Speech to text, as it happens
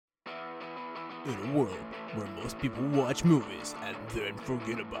In a world where most people watch movies and then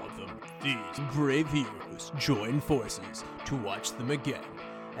forget about them, these brave heroes join forces to watch them again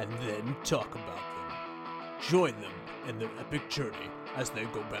and then talk about them. Join them in their epic journey as they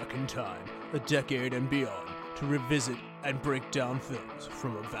go back in time, a decade and beyond, to revisit and break down films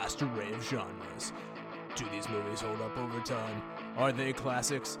from a vast array of genres. Do these movies hold up over time? Are they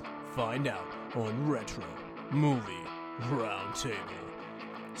classics? Find out on Retro Movie Roundtable.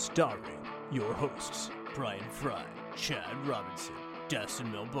 Starring your hosts, Brian Fry, Chad Robinson,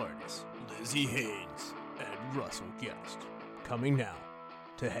 Dustin Melbartis, Lizzie Haynes, and Russell Guest. Coming now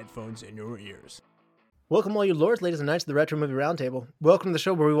to headphones in your ears. Welcome all you lords, ladies, and knights to the Retro Movie Roundtable. Welcome to the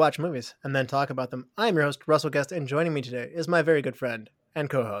show where we watch movies and then talk about them. I'm your host, Russell Guest, and joining me today is my very good friend and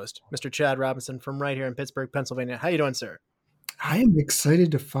co-host, Mr. Chad Robinson from right here in Pittsburgh, Pennsylvania. How you doing, sir? I am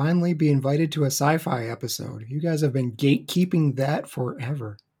excited to finally be invited to a sci-fi episode. You guys have been gatekeeping that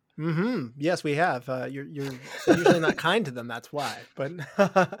forever. Mm-hmm. Yes, we have. You're usually not kind to them. That's why. But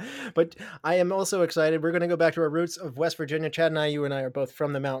but I am also excited. We're going to go back to our roots of West Virginia. Chad and I, you and I are both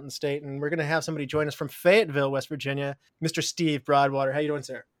from the Mountain State, and we're going to have somebody join us from Fayetteville, West Virginia, Mr. Steve Broadwater. How you doing,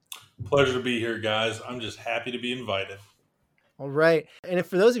 sir? Pleasure to be here, guys. I'm just happy to be invited. All right. And if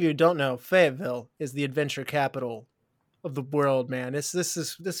for those of you who don't know, Fayetteville is the adventure capital of the world, man. This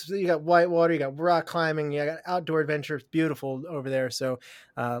you got whitewater, you got rock climbing, you got outdoor adventure. It's beautiful over there. So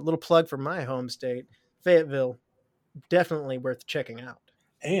little plug for my home state, Fayetteville, definitely worth checking out.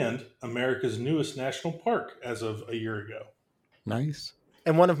 And America's newest national park as of a year ago. Nice.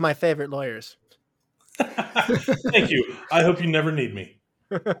 And one of my favorite lawyers. Thank you. I hope you never need me.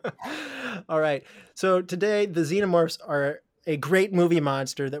 All right. So today the Xenomorphs are a great movie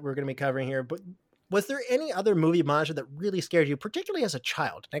monster that we're going to be covering here, but was there any other movie monster that really scared you, particularly as a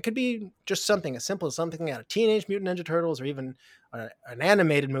child? That could be just something as simple as something out of Teenage Mutant Ninja Turtles or even an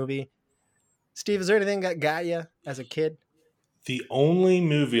animated movie. Steve, is there anything that got you as a kid? The only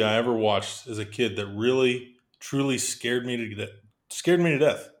movie I ever watched as a kid that really, truly scared me to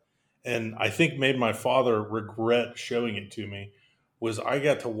death, and I think made my father regret showing it to me, was I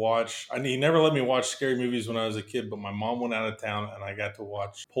got to watch, he never let me watch scary movies when I was a kid, but my mom went out of town and I got to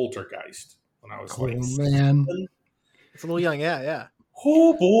watch Poltergeist. When I was man. 7. It's a little young, yeah.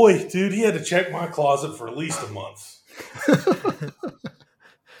 Oh boy, dude, he had to check my closet for at least a month.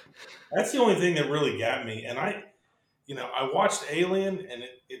 That's the only thing that really got me. And I watched Alien and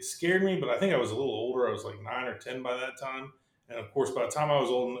it scared me, but I think I was a little older. I was like 9 or 10 by that time. And of course, by the time I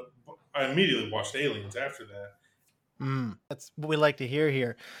was old, I immediately watched Aliens after that. That's what we like to hear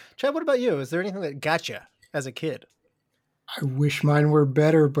here. Chad, what about you? Is there anything that got you as a kid? I wish mine were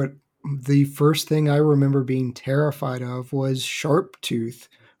better, but the first thing I remember being terrified of was Sharptooth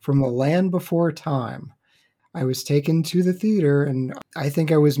from The Land Before Time. I was taken to the theater, and I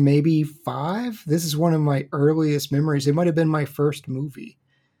think I was maybe 5. This is one of my earliest memories. It might have been my first movie.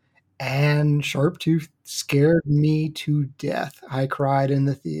 And Sharptooth scared me to death. I cried in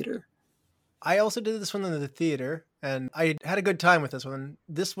the theater. I also did this one in the theater, and I had a good time with this one.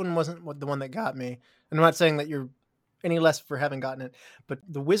 This one wasn't the one that got me. And I'm not saying that you're any less for having gotten it, but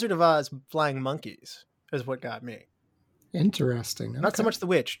The Wizard of Oz Flying Monkeys is what got me. Interesting. Okay. Not so much the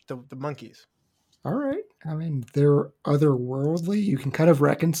witch, the monkeys. All right. I mean, they're otherworldly. You can kind of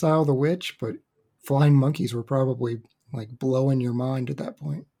reconcile the witch, but flying monkeys were probably like blowing your mind at that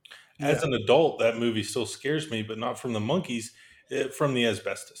point. As an adult, that movie still scares me, but not from the monkeys, from the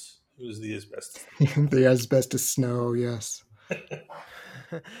asbestos. It was the asbestos. The asbestos snow, yes.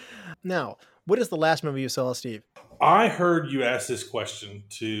 Now, what is the last movie you saw, Steve? I heard you ask this question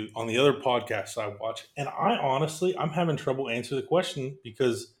on the other podcasts I watch, and I'm having trouble answering the question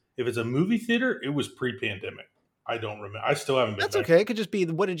because if it's a movie theater, it was pre-pandemic. I don't remember. I still haven't been. That's back. Okay. It could just be,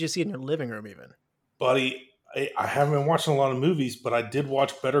 what did you see in your living room even? Buddy, I haven't been watching a lot of movies, but I did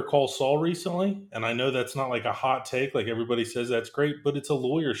watch Better Call Saul recently, and I know that's not like a hot take, like everybody says that's great, but it's a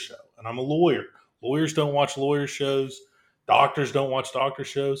lawyer show, and I'm a lawyer. Lawyers don't watch lawyer shows. Doctors don't watch doctor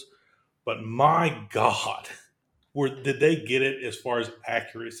shows. But my God, did they get it as far as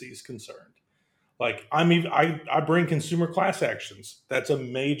accuracy is concerned? Like, I bring consumer class actions. That's a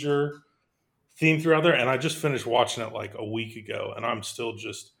major theme throughout there. And I just finished watching it like a week ago. And I'm still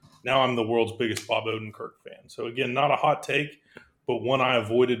now I'm the world's biggest Bob Odenkirk fan. So again, not a hot take, but one I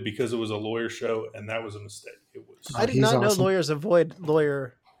avoided because it was a lawyer show. And that was a mistake. I did not know lawyers avoid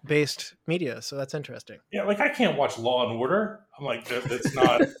lawyer-based media, so that's interesting. Yeah, like I can't watch Law and Order. I'm like, that's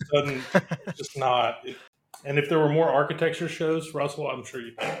not, just not. And if there were more architecture shows, Russell, I'm sure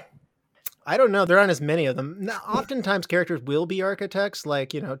you'd. I don't know. There aren't as many of them. Now, oftentimes characters will be architects,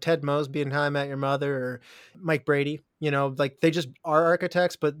 like, Ted Mosby in How I Met Your Mother or Mike Brady, like they just are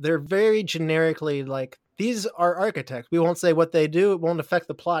architects, but they're very generically like, these are architects. We won't say what they do. It won't affect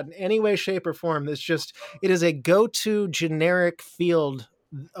the plot in any way, shape, or form. It is a go-to generic field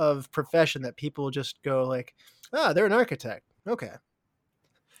of profession that people just go like, they're an architect. Okay.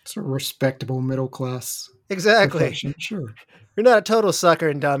 It's a respectable middle class Exactly. profession, sure. You're not a total sucker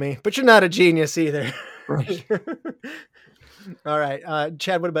and dummy, but you're not a genius either. Right. All right.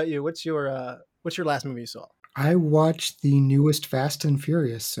 Chad, what about you? What's your last movie you saw? I watched the newest Fast and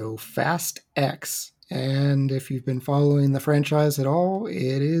Furious, so Fast X. And if you've been following the franchise at all,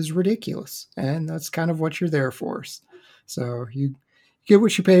 it is ridiculous. And that's kind of what you're there for. So you get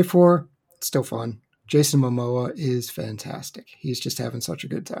what you pay for. It's still fun. Jason Momoa is fantastic. He's just having such a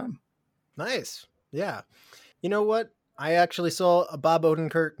good time. Nice. Yeah. You know what? I actually saw a Bob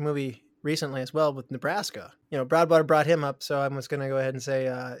Odenkirk movie recently as well with Nebraska. Broadwater brought him up, so I was going to go ahead and say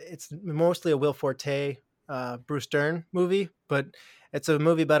it's mostly a Will Forte, Bruce Dern movie, but it's a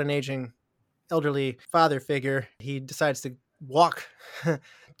movie about an aging elderly father figure. He decides to walk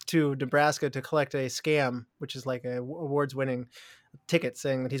to Nebraska to collect a scam, which is like a awards-winning ticket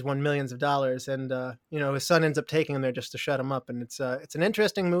saying that he's won millions of dollars, and his son ends up taking him there just to shut him up. And it's an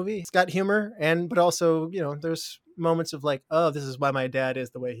interesting movie. It's got humor, but also there's moments of like, oh, this is why my dad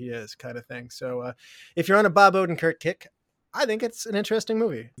is the way he is, kind of thing. So if you're on a Bob Odenkirk kick, I think it's an interesting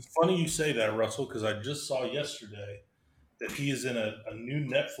movie. It's funny you say that, Russell, because I just saw yesterday that he is in a new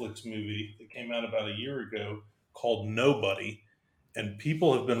Netflix movie that came out about a year ago called Nobody. And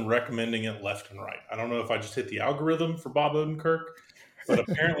people have been recommending it left and right. I don't know if I just hit the algorithm for Bob Odenkirk, but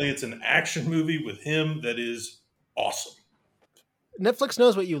apparently it's an action movie with him that is awesome. Netflix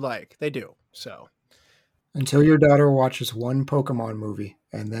knows what you like. They do. So until your daughter watches one Pokemon movie,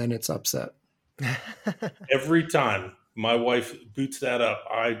 and then it's upset. Every time my wife boots that up,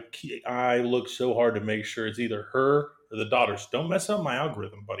 I look so hard to make sure it's either her or the daughters. Don't mess up my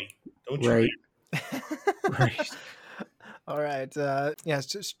algorithm, buddy. Don't you? Right. Right. All right.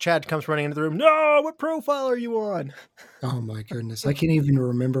 Chad comes running into the room. No, what profile are you on? Oh my goodness. I can't even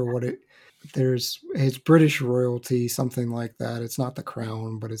remember it's British royalty, something like that. It's not the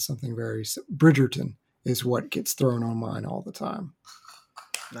Crown, but it's something Bridgerton is what gets thrown on mine all the time.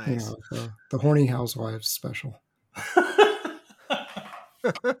 Nice. The Horny Housewives special.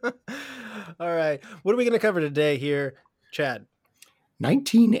 All right. What are we going to cover today here, Chad?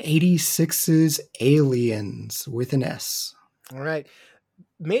 1986's Aliens with an S. All right.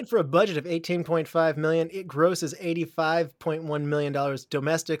 Made for a budget of $18.5 million, it grosses $85.1 million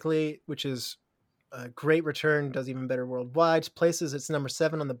domestically, which is a great return, does even better worldwide. Places its number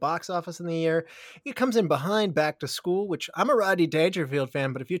 7 on the box office in the year. It comes in behind Back to School, which I'm a Rodney Dangerfield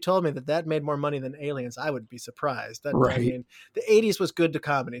fan, but if you told me that made more money than Aliens, I would be surprised. Right. I mean, the 80s was good to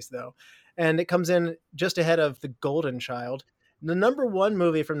comedies, though. And it comes in just ahead of The Golden Child. The number 1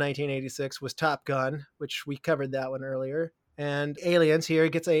 movie from 1986 was Top Gun, which we covered that one earlier. And Aliens here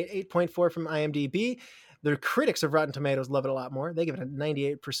gets a 8.4 from IMDb. The critics of Rotten Tomatoes love it a lot more. They give it a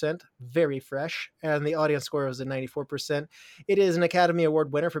 98%, very fresh. And the audience score was a 94%. It is an Academy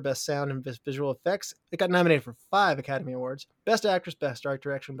Award winner for Best Sound and Best Visual Effects. It got nominated for 5 Academy Awards. Best Actress, Best Art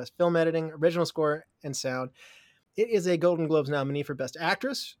Direction, Best Film Editing, Original Score, and Sound. It is a Golden Globes nominee for Best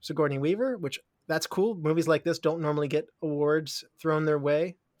Actress, Sigourney Weaver, which that's cool. Movies like this don't normally get awards thrown their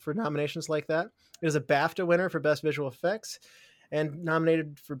way for nominations like that. It is a BAFTA winner for Best Visual Effects and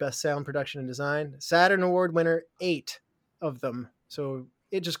nominated for Best Sound Production and Design. Saturn Award winner, 8 of them. So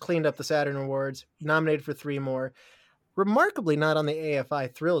it just cleaned up the Saturn Awards, nominated for 3 more. Remarkably not on the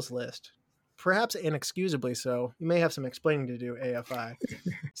AFI Thrills list. Perhaps inexcusably so. You may have some explaining to do, AFI.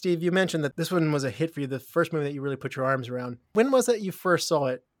 Steve, you mentioned that this one was a hit for you, the first movie that you really put your arms around. When was it you first saw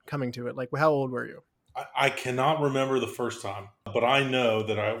it coming to it? Like, how old were you? I cannot remember the first time, but I know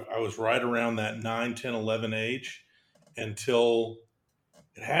that I was right around that 9, 10, 11 age until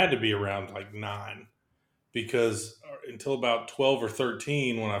it had to be around like 9, because until about 12 or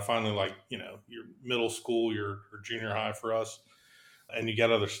 13, when I finally your middle school, your junior high for us, and you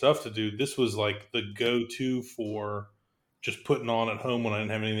got other stuff to do, this was like the go-to for just putting on at home when I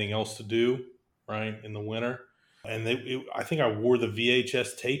didn't have anything else to do, right, in the winter. And I think I wore the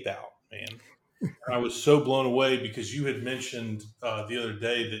VHS tape out, man. I was so blown away because you had mentioned the other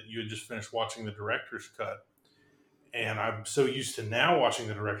day that you had just finished watching the director's cut. And I'm so used to now watching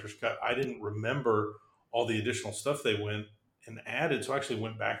the director's cut, I didn't remember all the additional stuff they went and added. So I actually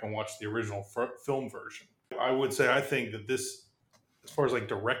went back and watched the original film version. I would say I think that this, as far as like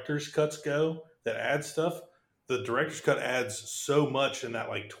director's cuts go that add stuff, the director's cut adds so much in that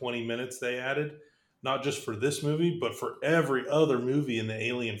like 20 minutes they added, not just for this movie, but for every other movie in the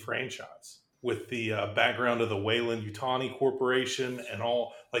Alien franchise, with the background of the Weyland-Yutani Corporation and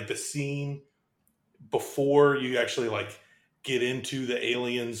all, like the scene before you actually like get into the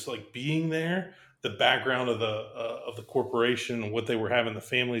aliens like being there, the background of the corporation and what they were having the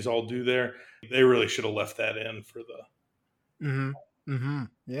families all do there. They really should have left that in for the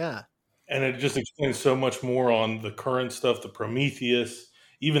Yeah. And it just explains so much more on the current stuff, the Prometheus,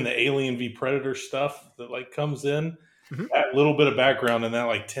 even the Alien v Predator stuff that like comes in. That little bit of background in that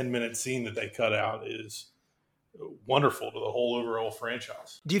like 10-minute scene that they cut out is wonderful to the whole overall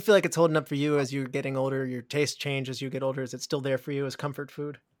franchise. Do you feel like it's holding up for you as you're getting older? Your taste change as you get older. Is it still there for you as comfort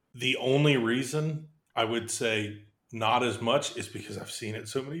food? The only reason I would say not as much is because I've seen it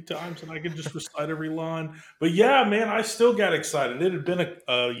so many times and I can just recite every line. But yeah, man, I still got excited. It had been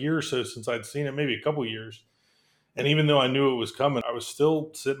a year or so since I'd seen it, maybe a couple years. And even though I knew it was coming, I was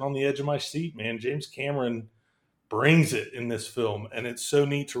still sitting on the edge of my seat, man. James Cameron brings it in this film. And it's so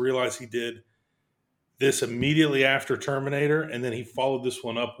neat to realize he did this immediately after Terminator. And then he followed this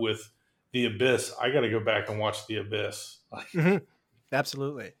one up with The Abyss. I got to go back and watch The Abyss.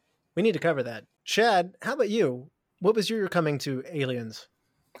 Absolutely. We need to cover that. Chad, how about you? What was your coming to Aliens?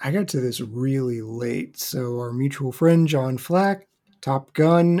 I got to this really late. So our mutual friend, John Flack, Top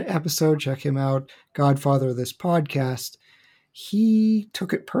Gun episode, check him out, godfather of this podcast. He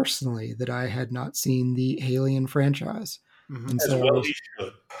took it personally that I had not seen the Alien franchise. And As so, well he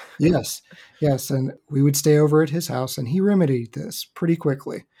should. Yes. And we would stay over at his house and he remedied this pretty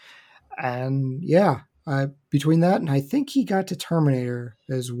quickly. And yeah, between that and I think he got to Terminator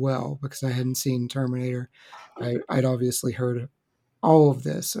as well because I hadn't seen Terminator. I'd obviously heard all of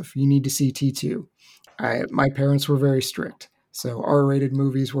this. If you need to see T2, my parents were very strict. So R-rated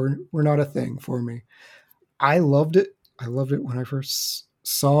movies were not a thing for me. I loved it. I loved it when I first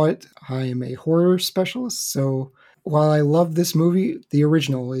saw it. I am a horror specialist. So while I love this movie, the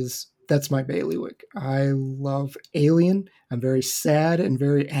original that's my bailiwick. I love Alien. I'm very sad and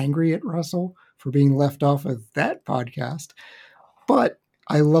very angry at Russell for being left off of that podcast. But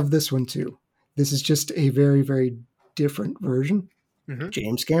I love this one too. This is just a very, very different version.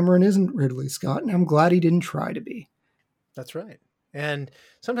 James Cameron isn't Ridley Scott, and I'm glad he didn't try to be. That's right. And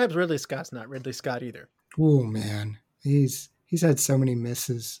sometimes Ridley Scott's not Ridley Scott either. Oh, man. He's had so many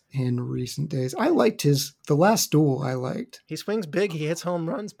misses in recent days. I liked The Last Duel, I liked. He swings big, he hits home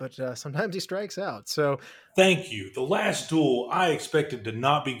runs, but sometimes he strikes out. So Thank you. The Last Duel, I expected to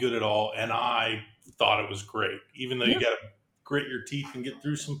not be good at all, and I thought it was great. Even though you got to grit your teeth and get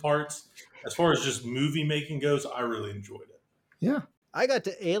through some parts. As far as just movie making goes, I really enjoyed it. Yeah. I got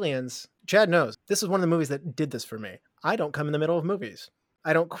to Aliens. Chad knows. This is one of the movies that did this for me. I don't come in the middle of movies.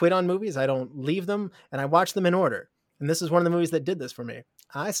 I don't quit on movies. I don't leave them, and I watch them in order. And this is one of the movies that did this for me.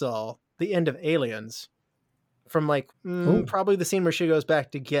 I saw the end of Aliens from probably the scene where she goes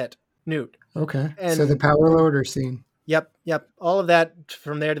back to get Newt. Okay. And so the power loader scene. Yep. All of that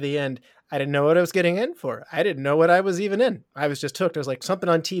from there to the end. I didn't know what I was getting in for. I didn't know what I was even in. I was just hooked. I was like, something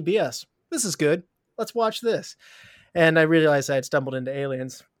on TBS. This is good. Let's watch this. And I realized I had stumbled into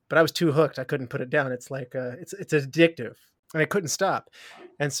Aliens, but I was too hooked. I couldn't put it down. It's like, it's addictive and I couldn't stop.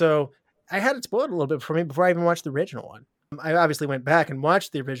 And so I had it spoiled a little bit for me before I even watched the original one. I obviously went back and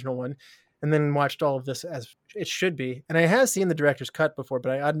watched the original one and then watched all of this as it should be. And I have seen the director's cut before,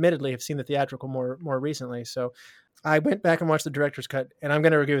 but I admittedly have seen the theatrical more recently. So I went back and watched the director's cut, and I'm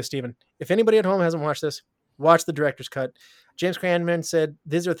going to agree with Steven. If anybody at home hasn't watched this, watch the director's cut. James Cameron said,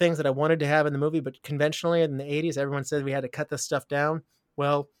 these are things that I wanted to have in the movie, but conventionally in the 80s, everyone said we had to cut this stuff down.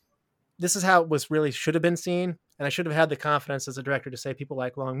 Well, this is how it was really should have been seen. And I should have had the confidence as a director to say people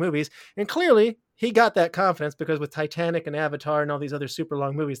like long movies. And clearly he got that confidence because with Titanic and Avatar and all these other super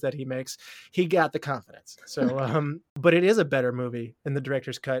long movies that he makes, he got the confidence. So, but it is a better movie in the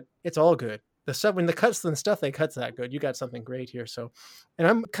director's cut. It's all good. The stuff, when the cuts and stuff they cut's that good, you got something great here. So, and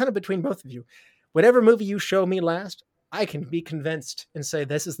I'm kind of between both of you. Whatever movie you show me last, I can be convinced and say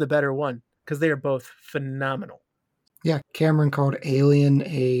this is the better one because they are both phenomenal. Yeah, Cameron called Alien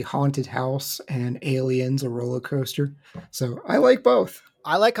a haunted house and Aliens a roller coaster. So I like both.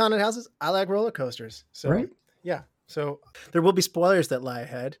 I like haunted houses. I like roller coasters. So, right? Yeah. So there will be spoilers that lie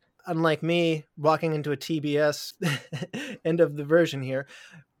ahead. Unlike me walking into a TBS end of the version here,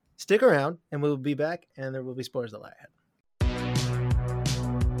 stick around and we'll be back and there will be spoilers that lie ahead.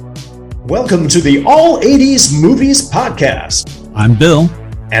 Welcome to the All 80s Movies Podcast. I'm Bill.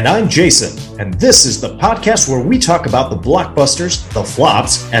 And I'm Jason, and this is the podcast where we talk about the blockbusters, the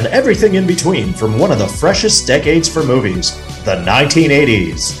flops, and everything in between from one of the freshest decades for movies, the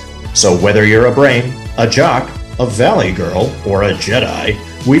 1980s. So whether you're a brain, a jock, a Valley Girl, or a Jedi,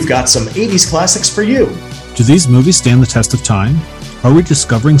 we've got some 80s classics for you. Do these movies stand the test of time? Are we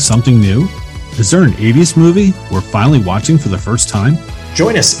discovering something new? Is there an 80s movie we're finally watching for the first time?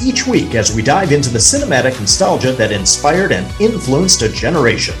 Join us each week as we dive into the cinematic nostalgia that inspired and influenced a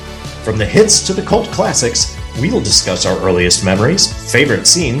generation. From the hits to the cult classics, we'll discuss our earliest memories, favorite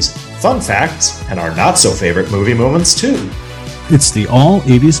scenes, fun facts, and our not-so-favorite movie moments too. It's the All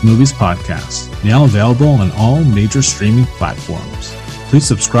 80s Movies Podcast, now available on all major streaming platforms. Please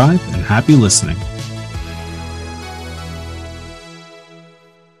subscribe and happy listening.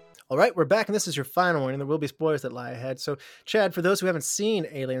 All right, we're back, and this is your final warning. There will be spoilers that lie ahead. So, Chad, for those who haven't seen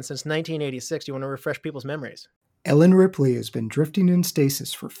Alien since 1986, you want to refresh people's memories? Ellen Ripley has been drifting in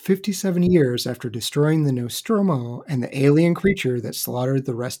stasis for 57 years after destroying the Nostromo and the alien creature that slaughtered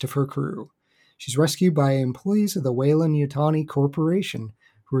the rest of her crew. She's rescued by employees of the Weyland-Yutani Corporation,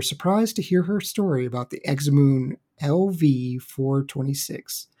 who are surprised to hear her story about the exomoon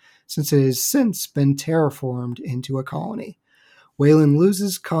LV-426, since it has since been terraformed into a colony. Weyland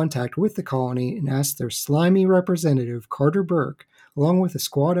loses contact with the colony and asks their slimy representative, Carter Burke, along with a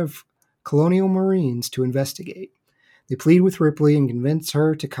squad of colonial Marines, to investigate. They plead with Ripley and convince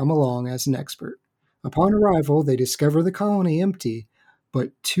her to come along as an expert. Upon arrival, they discover the colony empty,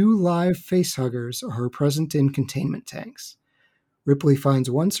 but 2 live facehuggers are present in containment tanks. Ripley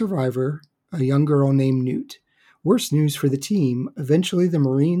finds one survivor, a young girl named Newt. Worse news for the team, eventually the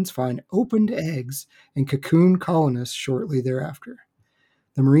Marines find opened eggs and cocoon colonists shortly thereafter.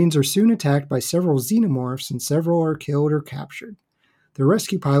 The Marines are soon attacked by several xenomorphs and several are killed or captured. The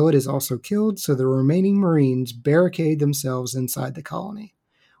rescue pilot is also killed, so the remaining Marines barricade themselves inside the colony.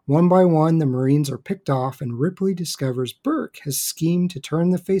 One by one, the Marines are picked off and Ripley discovers Burke has schemed to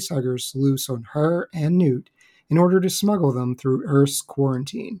turn the facehuggers loose on her and Newt in order to smuggle them through Earth's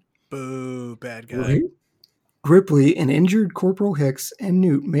quarantine. Boo, bad guy. Right? Ripley, an injured Corporal Hicks, and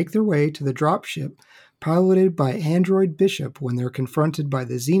Newt make their way to the dropship piloted by android Bishop when they're confronted by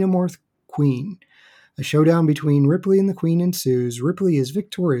the Xenomorph Queen. A showdown between Ripley and the Queen ensues. Ripley is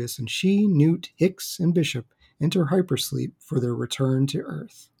victorious, and she, Newt, Hicks, and Bishop enter hypersleep for their return to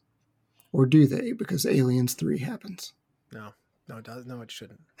Earth. Or do they? Because Aliens 3 happens. No, it does. No, it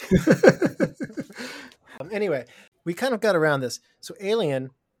shouldn't. Anyway, we kind of got around this. So Alien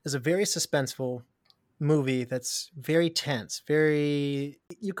is a very suspenseful movie that's very tense, you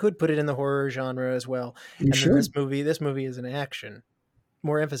could put it in the horror genre as well. Sure. This movie is an action,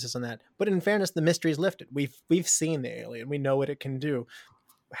 more emphasis on that. But in fairness, the mystery is lifted. We've seen the Alien, we know what it can do.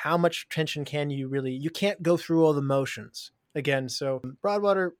 How much tension can you can't go through all the motions again. So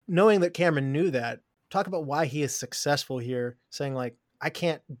Broadwater, knowing that Cameron knew that, talk about why he is successful here, saying like, I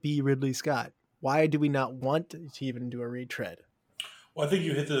can't be Ridley Scott. Why do we not want to even do a retread? Well, I think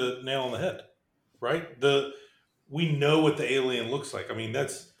you hit the nail on the head. Right? We know what the alien looks like. I mean,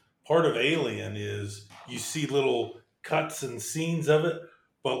 that's part of Alien is you see little cuts and scenes of it,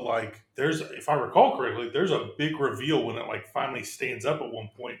 but like if I recall correctly, there's a big reveal when it like finally stands up at one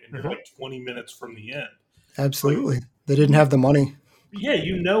point and you're like 20 minutes from the end. Absolutely. They didn't have the money. Yeah,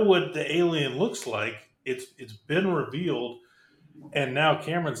 you know what the alien looks like. It's been revealed, and now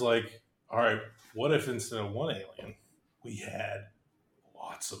Cameron's like, all right, what if instead of one alien, we had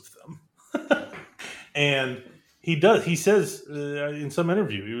lots of them? And he says in some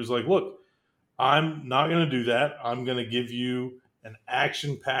interview, he was like, look, I'm not going to do that. I'm going to give you an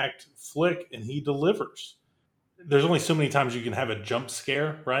action-packed flick, and he delivers. There's only so many times you can have a jump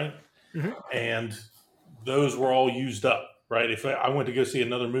scare, right? Mm-hmm. And those were all used up, right? If I went to go see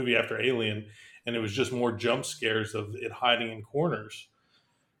another movie after Alien, and it was just more jump scares of it hiding in corners,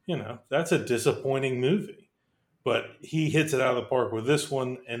 that's a disappointing movie. But he hits it out of the park with this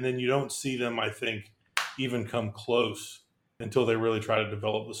one, and then you don't see them, I think, even come close until they really try to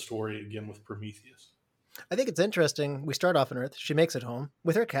develop the story again with Prometheus. I think it's interesting. We start off on Earth. She makes it home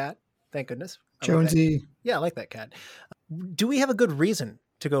with her cat. Thank goodness. Jonesy. Yeah, I like that cat. Do we have a good reason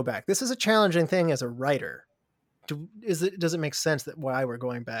to go back? This is a challenging thing as a writer. Does it make sense that why we're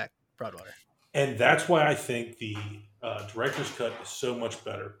going back, Broadwater? And that's why I think the director's cut is so much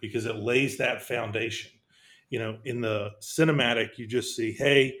better, because it lays that foundation. In the cinematic, you just see,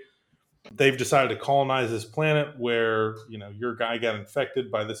 hey, they've decided to colonize this planet where, your guy got infected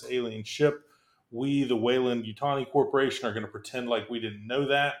by this alien ship. We, the Weyland-Yutani Corporation, are going to pretend like we didn't know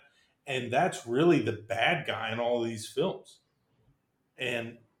that. And that's really the bad guy in all of these films.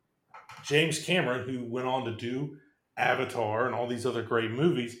 And James Cameron, who went on to do Avatar and all these other great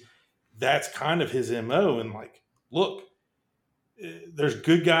movies, that's kind of his MO. And like, look, there's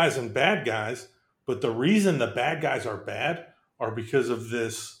good guys and bad guys, but the reason the bad guys are bad are because of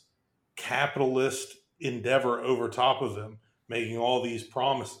this capitalist endeavor over top of them, making all these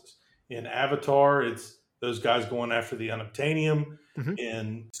promises. In Avatar, it's those guys going after the unobtainium. Mm-hmm.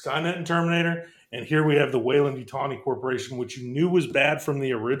 In Skynet and Terminator. And here we have the Weyland-Yutani Corporation, which you knew was bad from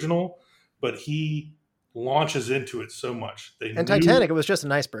the original, but he launches into it so much. Titanic, it was just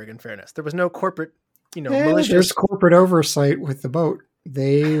an iceberg, in fairness. There was no corporate, malicious. There's corporate oversight with the boat.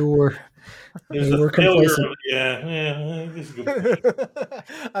 They were complacent. This is a good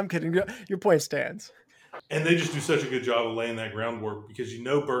point. I'm kidding. Your point stands. And they just do such a good job of laying that groundwork because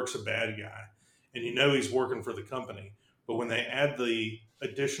Burke's a bad guy and he's working for the company. But when they add the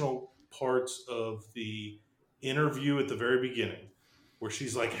additional parts of the interview at the very beginning, where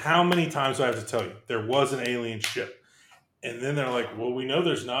she's like, how many times do I have to tell you there was an alien ship? And then they're like, well, we know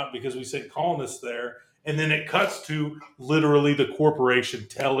there's not because we sent colonists there. And then it cuts to literally the corporation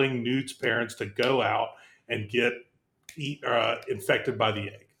telling Newt's parents to go out and get infected by the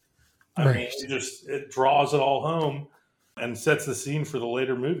egg. I mean, it draws it all home and sets the scene for the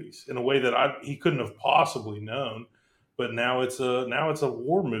later movies in a way that he couldn't have possibly known. But now it's a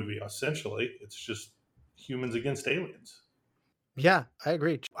war movie, essentially. It's just humans against aliens. Yeah, I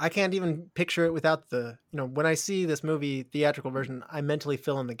agree. I can't even picture it without when I see this movie, theatrical version, I mentally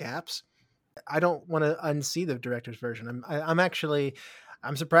fill in the gaps. I don't want to unsee the director's version.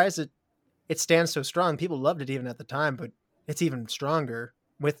 I'm surprised that it stands so strong. People loved it even at the time, but it's even stronger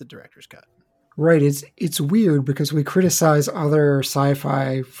with the director's cut. Right. It's weird because we criticize other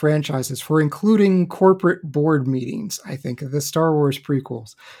sci-fi franchises for including corporate board meetings. I think of the Star Wars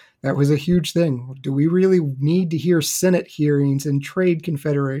prequels. That was a huge thing. Do we really need to hear Senate hearings and trade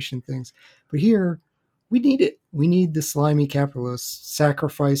confederation things? But here, we need it. We need the slimy capitalists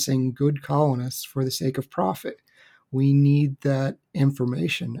sacrificing good colonists for the sake of profit. We need that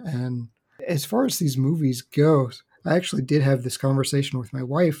information. And as far as these movies go, I actually did have this conversation with my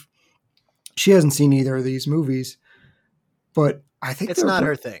wife. She hasn't seen either of these movies, but I think it's not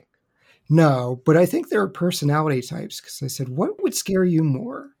her thing. No, but I think there are personality types because I said, what would scare you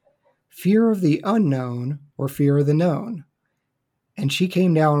more? Fear of the unknown or fear of the known? And she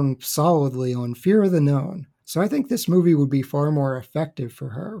came down solidly on fear of the known. So I think this movie would be far more effective for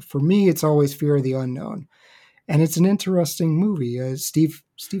her. For me, it's always fear of the unknown. And it's an interesting movie. As Steve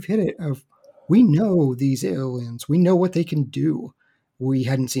hit it, we know these aliens. We know what they can do. We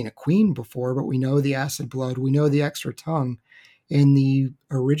hadn't seen a queen before, but we know the acid blood. We know the extra tongue. In the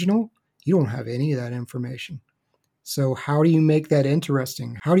original, you don't have any of that information. So how do you make that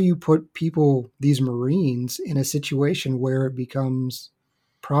interesting? How do you put these Marines, in a situation where it becomes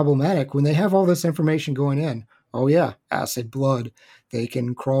problematic when they have all this information going in? Oh yeah, acid blood. They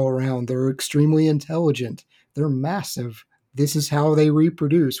can crawl around. They're extremely intelligent. They're massive. This is how they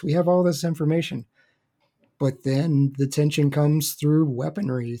reproduce. We have all this information. But then the tension comes through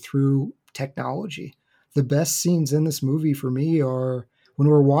weaponry, through technology. The best scenes in this movie for me are when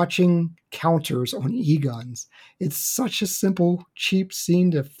we're watching counters on e-guns. It's such a simple, cheap scene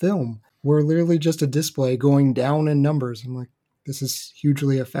to film. We're literally just a display going down in numbers. I'm like, this is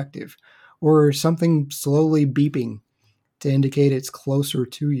hugely effective. Or something slowly beeping to indicate it's closer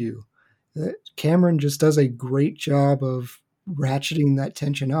to you. Cameron just does a great job of ratcheting that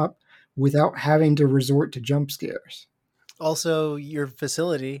tension up without having to resort to jump scares. Also, your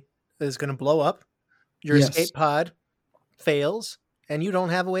facility is going to blow up. Your escape pod fails, and you don't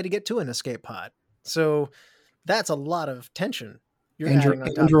have a way to get to an escape pod. So that's a lot of tension. And your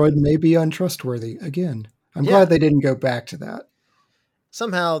android may be untrustworthy. Again, I'm glad they didn't go back to that.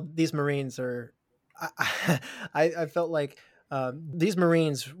 Somehow these Marines are... I felt like these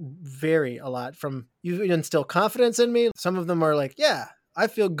Marines vary a lot from, you instill confidence in me. Some of them are like, yeah, I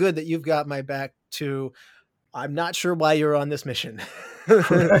feel good that you've got my back, to I'm not sure why you're on this mission.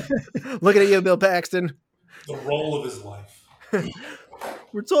 Looking at you, Bill Paxton. The role of his life.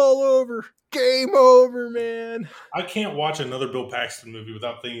 It's all over. Game over, man. I can't watch another Bill Paxton movie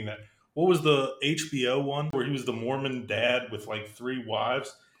without thinking that. What was the HBO one where he was the Mormon dad with like 3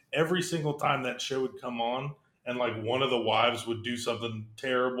 wives? Every single time that show would come on and like one of the wives would do something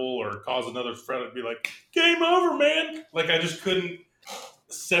terrible or cause another threat, I'd be like, game over, man. Like I just couldn't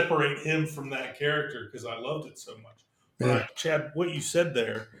separate him from that character because I loved it so much. But Chad, what you said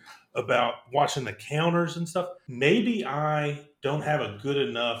there about watching the counters and stuff, maybe I don't have a good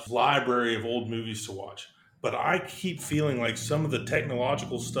enough library of old movies to watch, but I keep feeling like some of the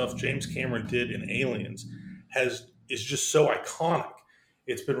technological stuff James Cameron did in Aliens is just so iconic.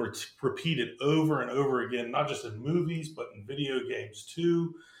 It's been repeated over and over again, not just in movies, but in video games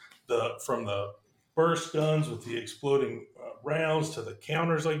too. From the burst guns with the exploding rounds to the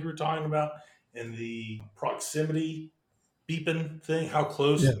counters like you were talking about, and the proximity beeping thing, how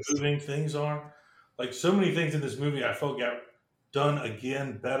close moving things are. Like so many things in this movie I felt got done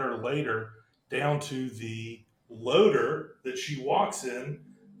again better later, down to the loader that she walks in,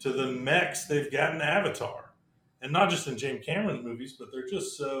 to the mechs they've got in Avatar. And not just in James Cameron's movies, but they're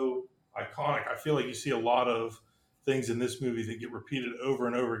just so iconic. I feel like you see a lot of things in this movie that get repeated over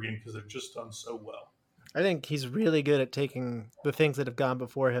and over again because they're just done so well. I think he's really good at taking the things that have gone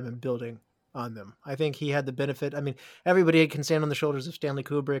before him and building on them. I think he had the benefit. I mean, everybody can stand on the shoulders of Stanley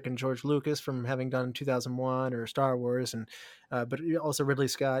Kubrick and George Lucas from having done 2001 or Star Wars, and but also Ridley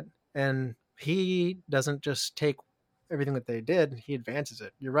Scott. And he doesn't just take everything that they did, he advances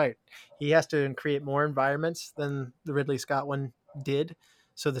it. You're right. He has to create more environments than the Ridley Scott one did.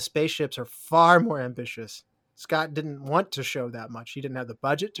 So the spaceships are far more ambitious. Scott didn't want to show that much. He didn't have the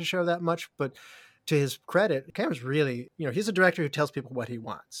budget to show that much, but to his credit, Cameron's really, he's a director who tells people what he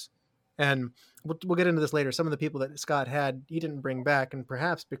wants. And we'll get into this later. Some of the people that Scott had, he didn't bring back, and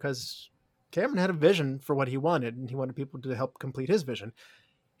perhaps because Cameron had a vision for what he wanted, and he wanted people to help complete his vision.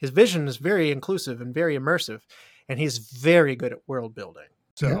 His vision is very inclusive and very immersive, and he's very good at world building.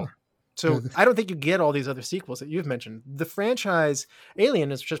 So I don't think you get all these other sequels that you've mentioned. The franchise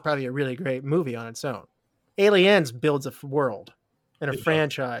Alien is just probably a really great movie on its own. Aliens builds a world and a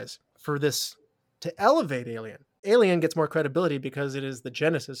franchise for this to elevate Alien. Alien gets more credibility because it is the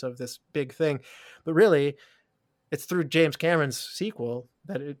genesis of this big thing. But really, it's through James Cameron's sequel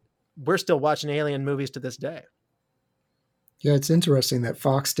that we're still watching Alien movies to this day. Yeah, it's interesting that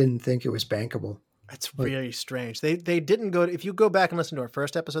Fox didn't think it was bankable. It's really strange. They didn't go to, if you go back and listen to our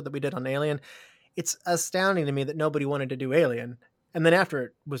first episode that we did on Alien, it's astounding to me that nobody wanted to do Alien. And then after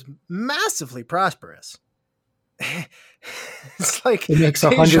it was massively prosperous. It's like it makes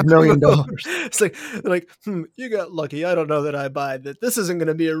 $100 million. It's like, you got lucky. I don't know that I buy that. This isn't going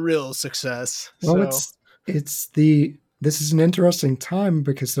to be a real success. Well, this is an interesting time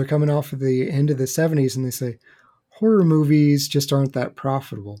because they're coming off of the end of the 70s and they say horror movies just aren't that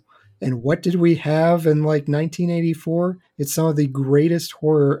profitable. And what did we have in like 1984? It's some of the greatest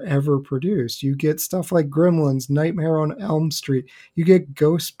horror ever produced. You get stuff like Gremlins, Nightmare on Elm Street. You get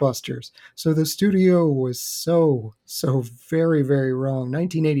Ghostbusters. So the studio was so very, very wrong.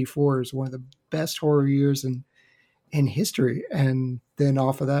 1984 is one of the best horror years in history. And then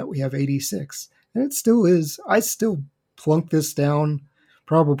off of that, we have 86. And it still is. I still plunk this down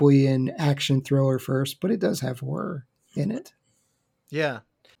probably in action thriller first, but it does have horror in it. Yeah.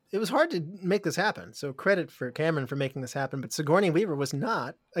 It was hard to make this happen. So credit for Cameron for making this happen. But Sigourney Weaver was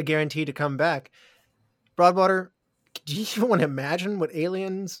not a guarantee to come back. Broadwater, do you even want to imagine what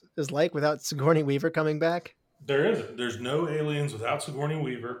Aliens is like without Sigourney Weaver coming back? There isn't. There's no Aliens without Sigourney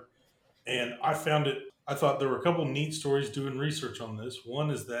Weaver. And I thought there were a couple neat stories doing research on this.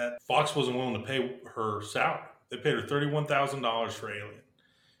 One is that Fox wasn't willing to pay her salary. They paid her $31,000 for Alien.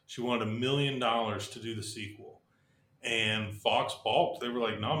 She wanted $1 million to do the sequel. And Fox balked. They were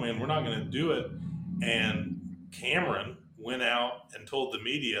like, no, man, we're not going to do it. And Cameron went out and told the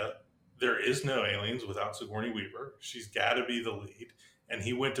media, there is no Aliens without Sigourney Weaver. She's got to be the lead. And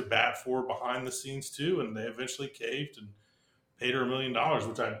he went to bat for her behind the scenes, too. And they eventually caved and paid her $1 million,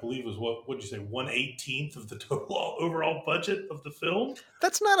 which I believe was, what'd you say, 1/18 of the total overall budget of the film?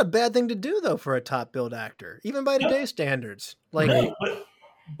 That's not a bad thing to do, though, for a top-billed actor, even by today's standards. No,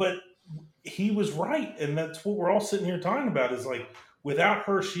 but he was right, and that's what we're all sitting here talking about is like, without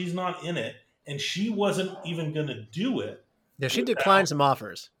her, she's not in it, and she wasn't even going to do it. Yeah, she declined some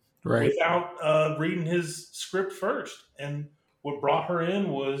offers. Right. Without reading his script first. And what brought her in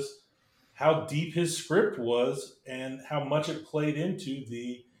was how deep his script was and how much it played into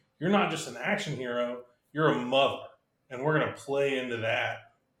you're not just an action hero, you're a mother. And we're going to play into that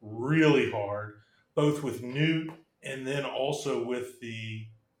really hard, both with Newt and then also with the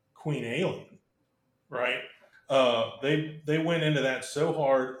Queen Alien, right? They went into that so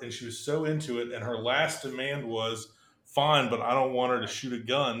hard, and she was so into it, and her last demand was, fine, but I don't want her to shoot a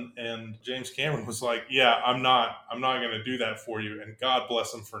gun. And James Cameron was like, yeah, I'm not going to do that for you. And God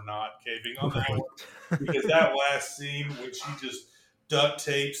bless him for not caving on that one. Because that last scene when she just duct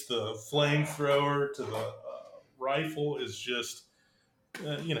tapes the flamethrower to the rifle is just,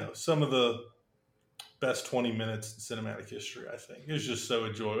 some of the best 20 minutes in cinematic history, I think. It's just so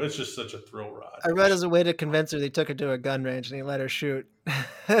enjoyable. It's just such a thrill ride. I read as a way to convince her, they took her to a gun range and he let her shoot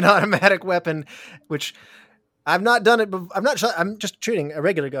an automatic weapon, which I've not done it. I'm just shooting a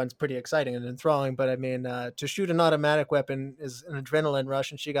regular gun. It's pretty exciting and enthralling, but I mean, to shoot an automatic weapon is an adrenaline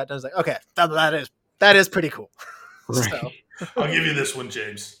rush, and she got done. I was like, okay, that is pretty cool. Right. So. I'll give you this one,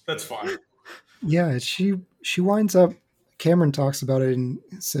 James. That's fine. Yeah, she winds up, Cameron talks about it and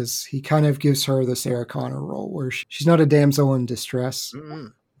says he kind of gives her the Sarah Connor role where she's not a damsel in distress. Mm-hmm.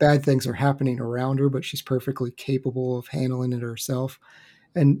 bad things are happening around her, but she's perfectly capable of handling it herself.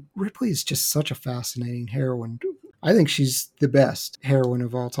 And Ripley is just such a fascinating heroine. I think she's the best heroine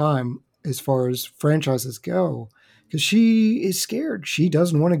of all time as far as franchises go, because she is scared. She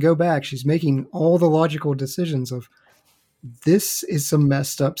doesn't want to go back. She's making all the logical decisions of, this is some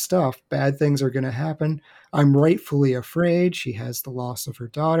messed up stuff. Bad things are going to happen. I'm rightfully afraid. She has the loss of her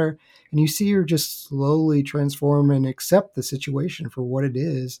daughter. And you see her just slowly transform and accept the situation for what it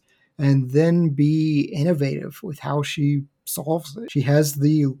is, and then be innovative with how she solves it. She has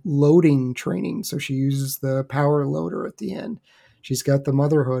the loading training, so she uses the power loader at the end. She's got the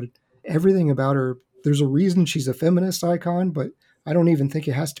motherhood. Everything about her, there's a reason she's a feminist icon, but I don't even think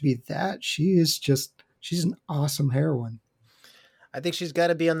it has to be that. She's an awesome heroine. I think she's got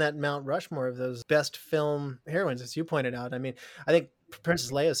to be on that Mount Rushmore of those best film heroines, as you pointed out. I mean, I think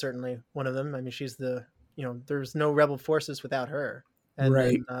Princess Leia is certainly one of them. I mean, she's there's no rebel forces without her. And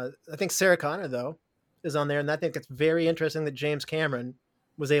right. Then, I think Sarah Connor, though, is on there. And I think it's very interesting that James Cameron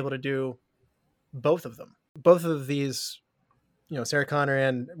was able to do both of them. Both of these, Sarah Connor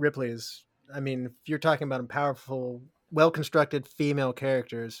and Ripley's. I mean, if you're talking about powerful, well-constructed female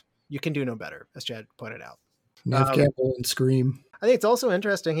characters, you can do no better, as Chad pointed out. Neve Campbell and Scream. I think it's also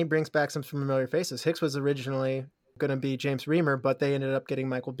interesting he brings back some familiar faces. Hicks was originally going to be James Remar, but they ended up getting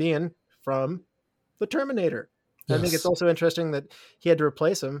Michael Biehn from The Terminator. Yes. I think it's also interesting that he had to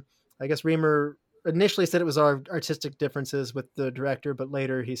replace him. I guess Remar initially said it was our artistic differences with the director, but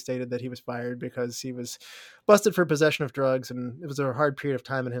later he stated that he was fired because he was busted for possession of drugs, and it was a hard period of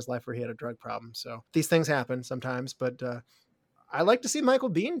time in his life where he had a drug problem. So these things happen sometimes, but I like to see Michael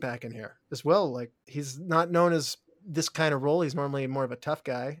Biehn back in here as well. Like, he's not known as this kind of role. He's normally more of a tough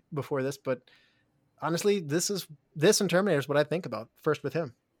guy before this, but honestly, this and Terminator is what I think about first with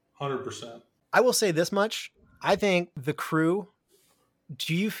him. 100%. I will say this much. I think the crew,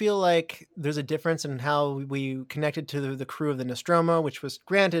 do you feel like there's a difference in how we connected to the crew of the Nostromo, which was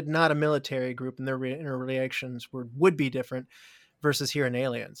granted not a military group and their interrelations would be different versus here in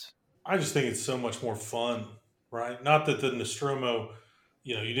Aliens? I just think it's so much more fun, right? Not that the Nostromo,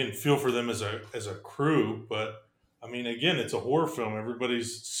 you didn't feel for them as a crew, but I mean, again, it's a horror film.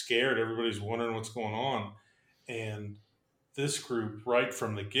 Everybody's scared. Everybody's wondering what's going on. And this group, right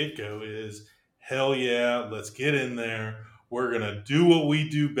from the get-go, is, hell yeah, let's get in there. We're going to do what we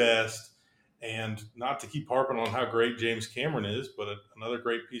do best. And not to keep harping on how great James Cameron is, but another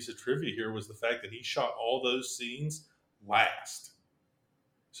great piece of trivia here was the fact that he shot all those scenes last.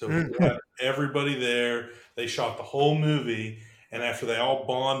 So we had everybody there. They shot the whole movie. And after they all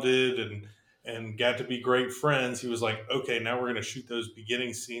bonded and got to be great friends, he was like, okay, now we're going to shoot those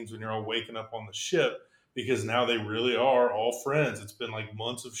beginning scenes when you're all waking up on the ship, because now they really are all friends. It's been like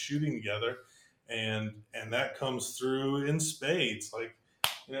months of shooting together, and that comes through in spades. Like,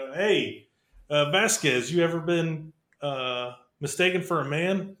 hey, Vasquez, you ever been mistaken for a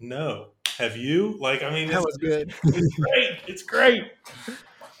man? No. Have you? Like, I mean, that was good. It's great. It's great.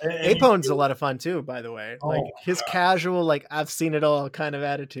 Apone's a lot of fun too, by the way. Like, his casual, like, I've seen it all kind of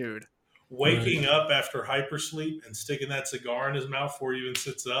attitude. Waking up after hypersleep and sticking that cigar in his mouth before he even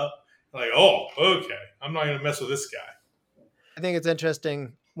sits up. Like, oh, okay, I'm not going to mess with this guy. I think it's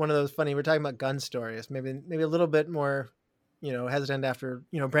interesting. One of those funny, we're talking about gun stories, maybe a little bit more, hesitant after,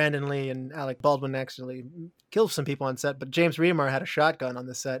 Brandon Lee and Alec Baldwin actually killed some people on set, but James Remar had a shotgun on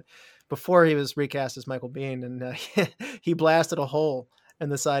the set before he was recast as Michael Biehn, and he blasted a hole in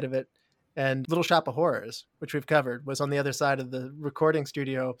the side of it. And Little Shop of Horrors, which we've covered, was on the other side of the recording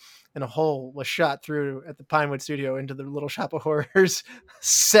studio, and a hole was shot through at the Pinewood studio into the Little Shop of Horrors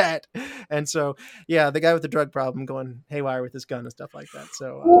set. And so, yeah, the guy with the drug problem going haywire with his gun and stuff like that.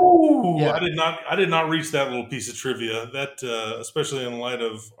 So, yeah. I did not reach that little piece of trivia. That, especially in light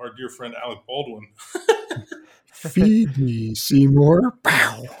of our dear friend Alec Baldwin. Feed me, Seymour.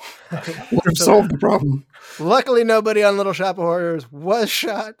 Pow. Would have solved the problem. Luckily, nobody on Little Shop of Horrors was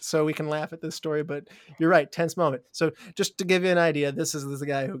shot, so we can laugh at this story. But you're right, tense moment. So just to give you an idea, this is the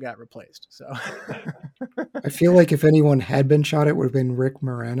guy who got replaced. So I feel like if anyone had been shot, it would have been Rick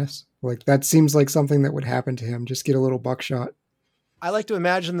Moranis. Like, that seems like something that would happen to him. Just get a little buckshot. I like to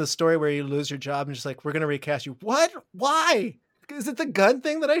imagine the story where you lose your job and just like, we're going to recast you. What? Why? Is it the gun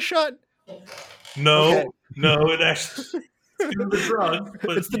thing that I shot? No, okay. No, it actually... It's the drugs.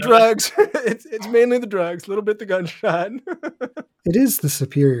 But it's the drugs. It's mainly the drugs. A little bit the gunshot. It is the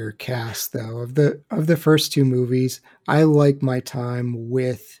superior cast, though, of the first two movies. I like my time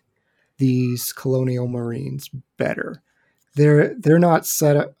with these colonial Marines better. They're not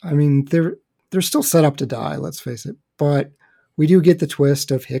set up. I mean, they're still set up to die. Let's face it. But we do get the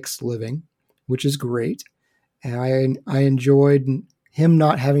twist of Hicks living, which is great. And I enjoyed him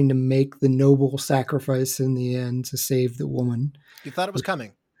not having to make the noble sacrifice in the end to save the woman. You thought it was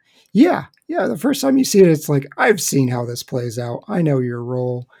coming. Yeah. The first time you see it, it's like, I've seen how this plays out. I know your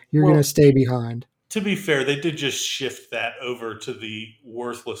role. You're going to stay behind. To be fair, they did just shift that over to the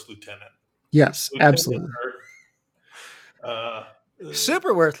worthless lieutenant. Yes, absolutely.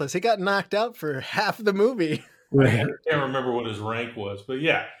 Super worthless. He got knocked out for half the movie. Right. I can't remember what his rank was, but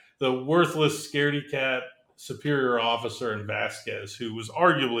yeah, the worthless scaredy cat superior officer in Vasquez, who was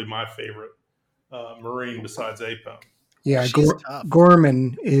arguably my favorite Marine besides Apone. Yeah,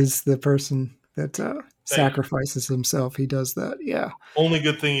 Gorman is the person that sacrifices himself. He does that. Yeah. Only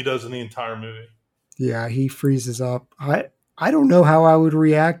good thing he does in the entire movie. Yeah, he freezes up. I don't know how I would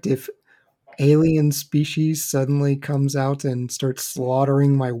react if alien species suddenly comes out and starts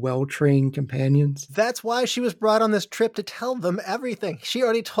slaughtering my well-trained companions. That's why she was brought on this trip, to tell them everything. She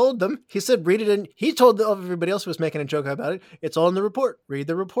already told them. He said, read it. And he told everybody else who was making a joke about it. It's all in the report. Read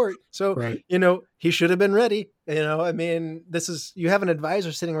the report. So, right. He should have been ready. I mean, you have an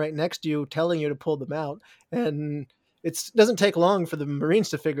advisor sitting right next to you telling you to pull them out. And it doesn't take long for the Marines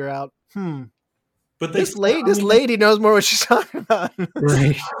to figure out, but this lady knows more what she's talking about.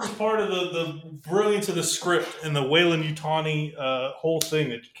 Right. It's part of the brilliance of the script and the Weyland-Yutani whole thing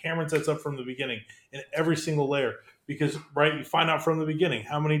that Cameron sets up from the beginning in every single layer. Because, right, you find out from the beginning,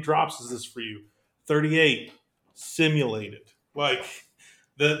 how many drops is this for you? 38. Simulated. Like,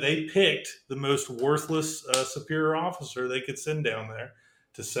 they picked the most worthless superior officer they could send down there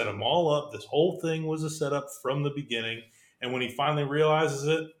to set them all up. This whole thing was a setup from the beginning. And when he finally realizes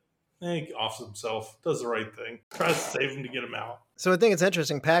it, he offs himself, does the right thing, tries to save him to get him out. So I think it's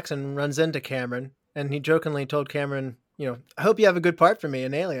interesting. Paxton runs into Cameron, and he jokingly told Cameron, I hope you have a good part for me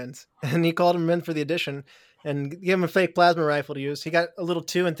in Aliens. And he called him in for the audition and gave him a fake plasma rifle to use. He got a little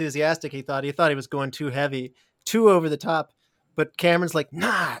too enthusiastic, he thought. He thought he was going too heavy, too over the top. But Cameron's like,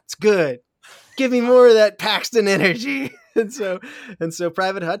 nah, it's good. Give me more of that Paxton energy. And so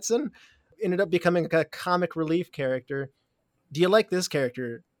Private Hudson ended up becoming a comic relief character. Do you like this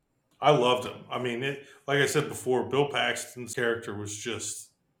character? I loved him. I mean, like I said before, Bill Paxton's character was just...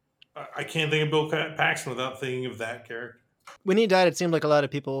 I can't think of Bill Paxton without thinking of that character. When he died, it seemed like a lot of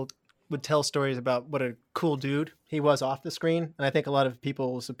people would tell stories about what a cool dude he was off the screen. And I think a lot of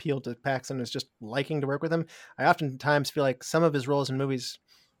people's appeal to Paxton is just liking to work with him. I oftentimes feel like some of his roles in movies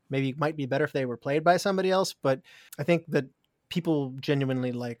maybe might be better if they were played by somebody else. But I think that people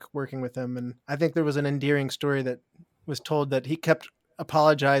genuinely like working with him. And I think there was an endearing story that was told that he kept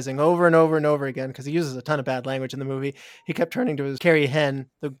apologizing over and over and over again, because he uses a ton of bad language in the movie. He kept turning to his Carrie Henn,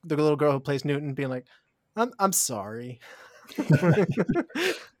 the little girl who plays Newton, being like, I'm sorry. I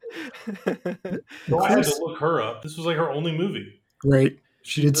had to look her up. This was like her only movie. Right.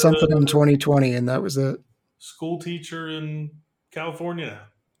 She did something in 2020, and that was it. School teacher in California now.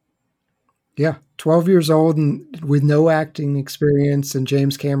 Yeah, 12 years old and with no acting experience, and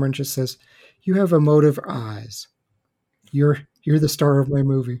James Cameron just says, "You have emotive eyes. You're the star of my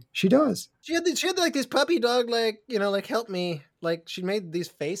movie." She does. She had like this puppy dog, like help me. Like, she made these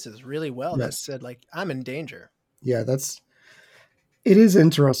faces really well. That said, like, I'm in danger. Yeah, it is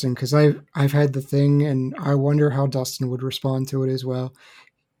interesting, because I've had the thing, and I wonder how Dustin would respond to it as well.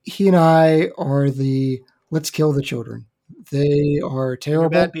 He and I are the let's kill the children. They are terrible.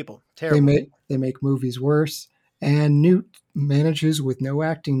 They're bad people. Terrible. They make movies worse. And Newt manages, with no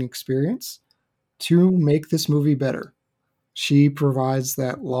acting experience, to make this movie better. She provides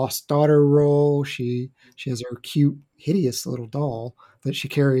that lost daughter role. She has her cute, hideous little doll that she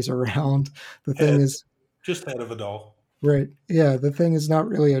carries around. The thing is just head of a doll. Right. Yeah, the thing is not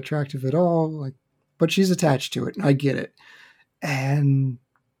really attractive at all, but she's attached to it, and I get it. And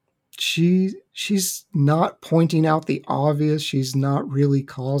she's not pointing out the obvious. She's not really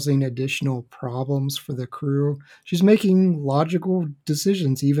causing additional problems for the crew. She's making logical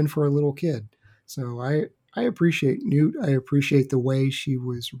decisions, even for a little kid. So I appreciate Newt. I appreciate the way she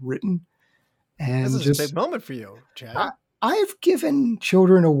was written. And this is a big moment for you, Chad. I've given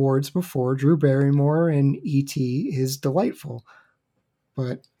children awards before. Drew Barrymore and E.T. is delightful.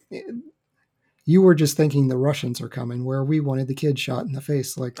 But you were just thinking the Russians are coming, where we wanted the kid shot in the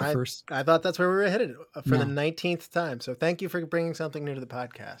face like the first. I thought that's where we were headed for the 19th time. So thank you for bringing something new to the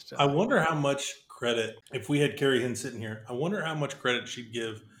podcast. I wonder how much credit, if we had Carrie Henn sitting here, I wonder how much credit she'd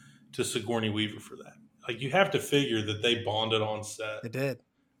give to Sigourney Weaver for that. Like, you have to figure that they bonded on set. They did.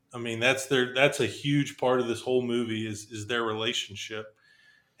 I mean, that's a huge part of this whole movie is their relationship.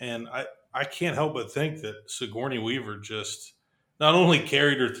 And I can't help but think that Sigourney Weaver just not only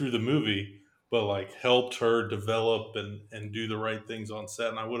carried her through the movie, but like helped her develop and do the right things on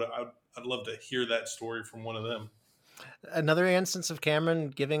set. And I'd love to hear that story from one of them. Another instance of Cameron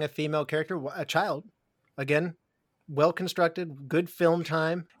giving a female character a child. Again, well constructed, good film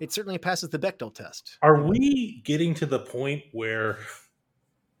time. It certainly passes the Bechdel test. Are we getting to the point where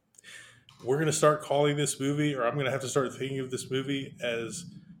we're going to start calling this movie, or I'm going to have to start thinking of this movie as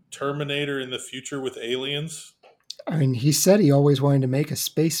Terminator in the future with aliens? I mean, he said he always wanted to make a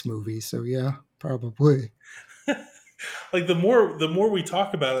space movie, so yeah, probably. Like the more we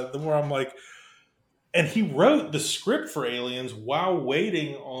talk about it, the more I'm like, and he wrote the script for Aliens while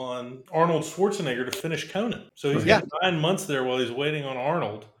waiting on Arnold Schwarzenegger to finish Conan. So he's got 9 months there while he's waiting on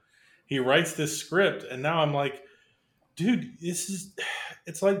Arnold. He writes this script, and now I'm like, dude,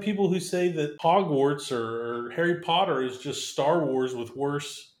 it's like people who say that Hogwarts or Harry Potter is just Star Wars with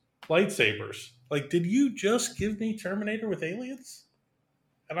worse lightsabers. Like, did you just give me Terminator with aliens?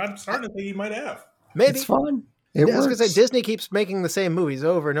 And I'm starting to think you might have. Maybe. It's fun. It I was works. going to say, Disney keeps making the same movies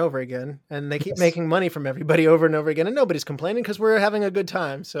over and over again, and they keep making money from everybody over and over again, and nobody's complaining because we're having a good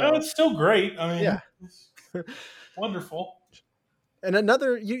time. So Oh, it's still great. I mean, yeah. It's wonderful. And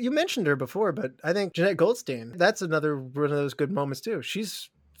another, you mentioned her before, but I think Jenette Goldstein, that's another one of those good moments too.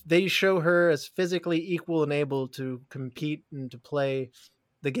 They show her as physically equal and able to compete and to play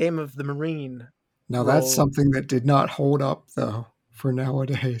the game of the Marine. Now, that's something that did not hold up, though, for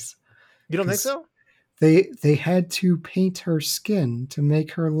nowadays. You don't think so? They had to paint her skin to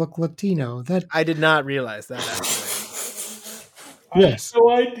make her look Latino. That I did not realize that, actually. Yes. I had no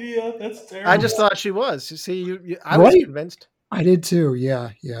idea. That's terrible. I just thought she was. You see, I was convinced. I did too. Yeah,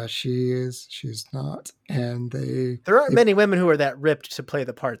 she is. She's not. And there aren't many women who are that ripped to play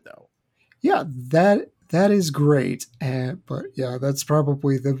the part, though. Yeah, that is great. But yeah, that's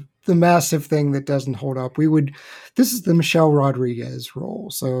probably the massive thing that doesn't hold up. This is the Michelle Rodriguez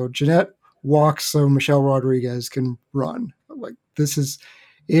role. So Jenette walks so Michelle Rodriguez can run. Like, this is,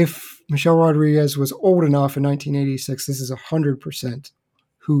 if Michelle Rodriguez was old enough in 1986, this is 100%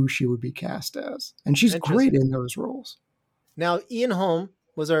 who she would be cast as. And she's great in those roles. Now, Ian Holm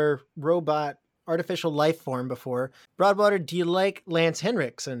was our robot artificial life form before. Broadwater, do you like Lance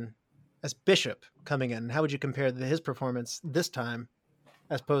Henriksen as Bishop coming in? How would you compare his performance this time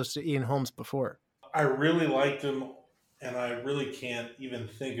as opposed to Ian Holm's before? I really liked him, and I really can't even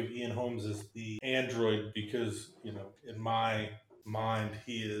think of Ian Holmes as the android because, in my mind,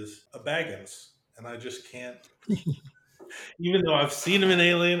 he is a Baggins, and I just can't. Even though I've seen him in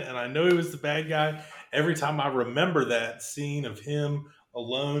Alien and I know he was the bad guy, every time I remember that scene of him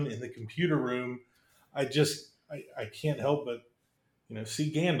alone in the computer room, I can't help but,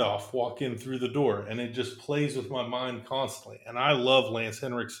 see Gandalf walk in through the door, and it just plays with my mind constantly. And I love Lance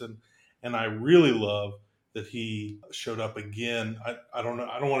Henriksen, and I really love that he showed up again. I don't know.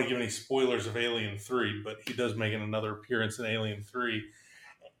 I don't want to give any spoilers of Alien 3, but he does make another appearance in Alien 3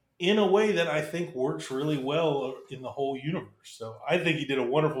 in a way that I think works really well in the whole universe. So I think he did a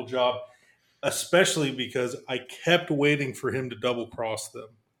wonderful job, especially because I kept waiting for him to double cross them.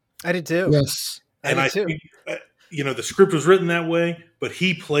 I did too. Yes. And I think, the script was written that way, but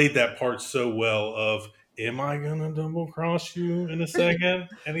he played that part so well of, am I going to double cross you in a second?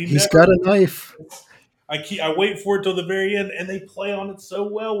 And he's got a knife. I wait for it till the very end, and they play on it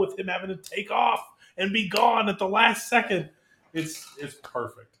so well with him having to take off and be gone at the last second. It's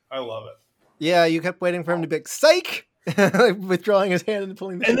perfect. I love it. Yeah, you kept waiting for him to be like, psych! Withdrawing his hand and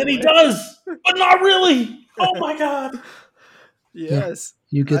pulling the And then away. he does, but not really. Oh my God. Yes.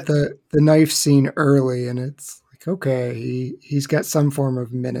 Yeah, you get the knife scene early, and it's like, okay, he's got some form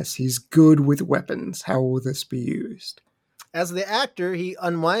of menace. He's good with weapons. How will this be used? As the actor, he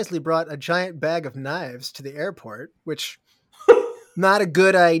unwisely brought a giant bag of knives to the airport, which not a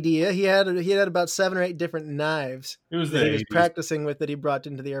good idea. He had about 7 or 8 different knives It was that he was 80s. practicing with that he brought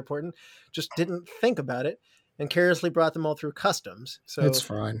into the airport and just didn't think about it and carelessly brought them all through customs. So It's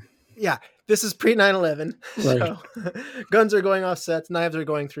fine. Yeah, this is pre 9/11. Right. So guns are going off sets, knives are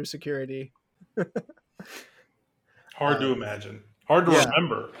going through security. Hard to imagine. Hard to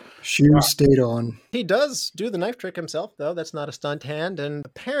remember. Shoes stayed on. He does do the knife trick himself, though. That's not a stunt hand. And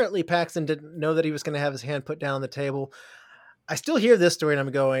apparently Paxton didn't know that he was going to have his hand put down on the table. I still hear this story and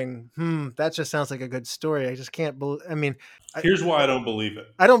I'm going, that just sounds like a good story. I just can't believe. I mean, Here's why I don't believe it.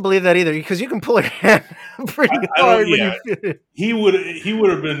 I don't believe that either, because you can pull your hand pretty hard when you feel it. He would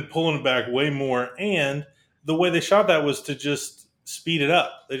have been pulling it back way more, and the way they shot that was to just speed it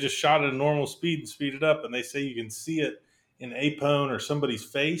up. They just shot at a normal speed and speed it up, and they say you can see it in Apone or somebody's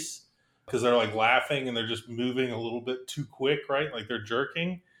face because they're like laughing and they're just moving a little bit too quick, right? Like they're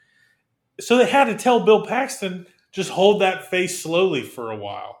jerking. So they had to tell Bill Paxton, just hold that face slowly for a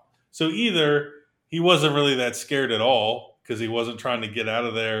while. So either he wasn't really that scared at all because he wasn't trying to get out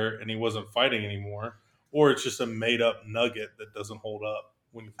of there and he wasn't fighting anymore, or it's just a made up nugget that doesn't hold up.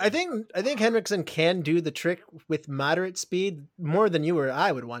 I think Henriksen can do the trick with moderate speed more than you or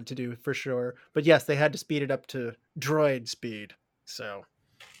I would want to do for sure. But yes, they had to speed it up to droid speed. So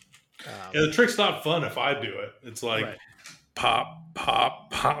yeah, the trick's not fun if I do it. It's like right. pop,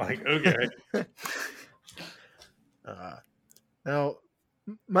 pop, pop. Like, okay. Now,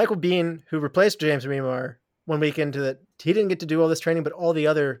 Michael Biehn, who replaced James Remar 1 week into it, he didn't get to do all this training, but all the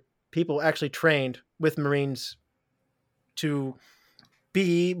other people actually trained with Marines to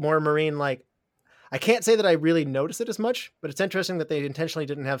be more Marine-like. I can't say that I really noticed it as much, but it's interesting that they intentionally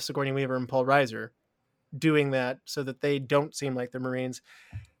didn't have Sigourney Weaver and Paul Reiser doing that so that they don't seem like they're Marines.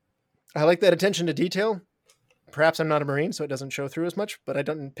 I like that attention to detail. Perhaps I'm not a Marine, so it doesn't show through as much, but I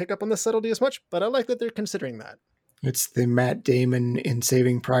don't pick up on the subtlety as much, but I like that they're considering that. It's the Matt Damon in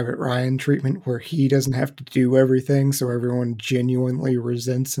Saving Private Ryan treatment where he doesn't have to do everything, so everyone genuinely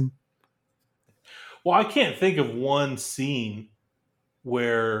resents him. Well, I can't think of one scene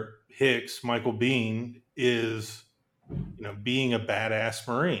where Hicks, Michael Biehn, is, being a badass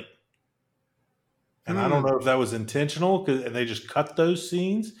Marine. And I don't know if that was intentional and they just cut those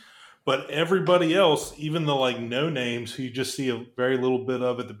scenes. But everybody else, even the no names who you just see a very little bit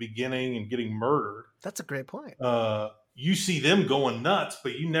of at the beginning and getting murdered. That's a great point. You see them going nuts,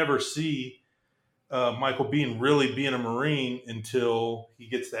 but you never see Michael Biehn really being a Marine until he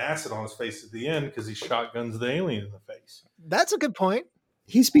gets the acid on his face at the end because he shotguns the alien in the face. That's a good point.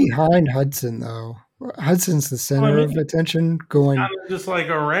 He's behind Hudson, though. Hudson's the center of attention going. Kind of just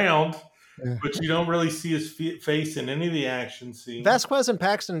around. Yeah. But you don't really see his face in any of the action scenes. Vasquez and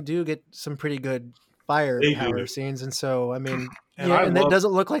Paxton do get some pretty good firepower scenes. And so, and it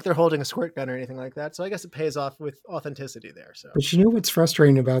doesn't look like they're holding a squirt gun or anything like that. So I guess it pays off with authenticity there. So, but you know what's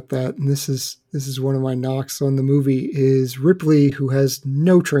frustrating about that, and this is one of my knocks on the movie, is Ripley, who has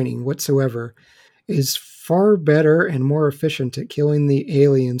no training whatsoever, is far better and more efficient at killing the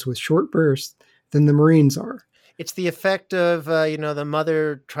aliens with short bursts than the Marines are. It's the effect of, the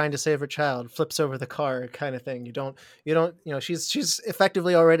mother trying to save her child, flips over the car kind of thing. She's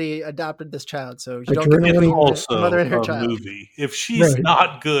effectively already adopted this child. So you don't get the mother and her child. Movie. If she's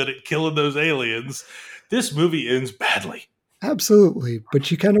not good at killing those aliens, this movie ends badly. Absolutely.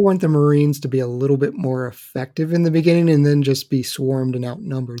 But you kind of want the Marines to be a little bit more effective in the beginning and then just be swarmed and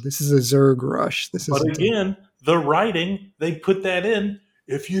outnumbered. This is a Zerg rush. But again, the writing, they put that in.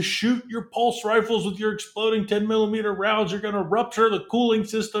 If you shoot your pulse rifles with your exploding 10-millimeter rounds, you're going to rupture the cooling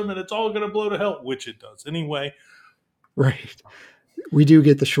system and it's all going to blow to hell, which it does anyway. Right. We do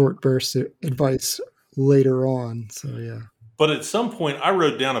get the short burst advice later on. So, yeah. But at some point, I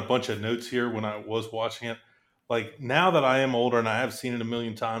wrote down a bunch of notes here when I was watching it. Now that I am older and I have seen it a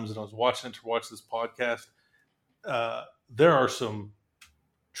million times and I was watching it to watch this podcast, there are some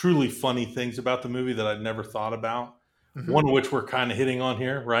truly funny things about the movie that I'd never thought about. Mm-hmm. One of which we're kind of hitting on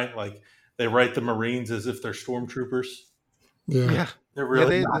here, right? They write the Marines as if they're stormtroopers. Yeah. They're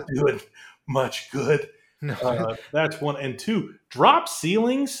really not doing much good. No. That's one. And two, drop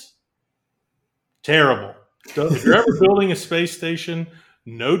ceilings, terrible. If you're ever building a space station,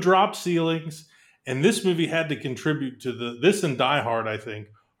 no drop ceilings. And this movie had to contribute to this and Die Hard, I think,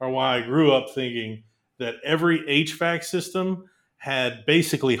 are why I grew up thinking that every HVAC system had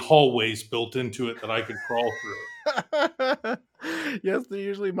basically hallways built into it that I could crawl through. Yes, they're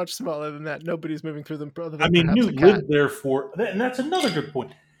usually much smaller than that. Nobody's moving through them. Newt lived there and that's another good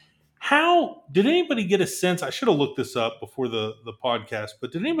point. How did anybody get a sense? I should have looked this up before the podcast,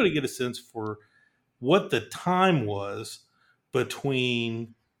 but did anybody get a sense for what the time was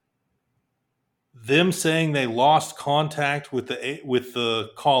between them saying they lost contact with the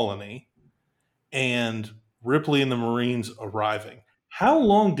colony and Ripley and the Marines arriving? How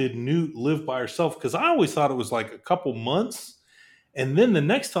long did Newt live by herself? Because I always thought it was a couple months. And then the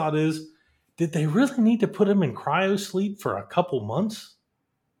next thought is, did they really need to put him in cryo sleep for a couple months?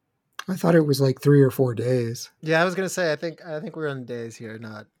 I thought it was 3 or 4 days. Yeah, I was going to say, I think we're on days here,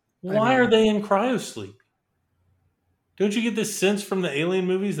 not. Why are they in cryo sleep? Don't you get this sense from the alien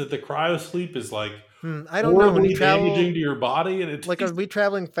movies that the cryo sleep is I don't know. When you travel, damaging to your body, and are we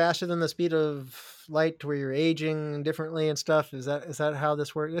traveling faster than the speed of light to where you're aging differently and stuff? Is that how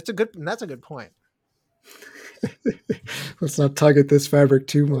this works? That's a good point. Let's not tug at this fabric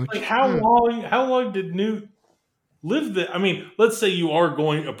too much. How long did Newt live there? Let's say you are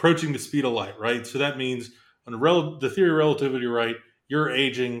approaching the speed of light, right? So that means on the theory of relativity, right, you're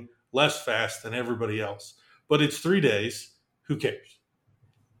aging less fast than everybody else. But it's 3 days. Who cares?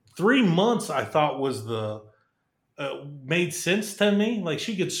 3 months, I thought, was made sense to me.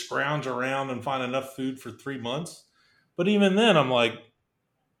 She could scrounge around and find enough food for 3 months. But even then, I'm like,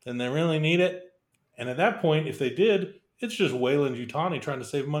 didn't they really need it? And at that point, if they did, it's just Wayland Yutani trying to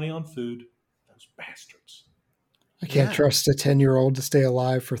save money on food. Those bastards. I can't trust a 10-year-old to stay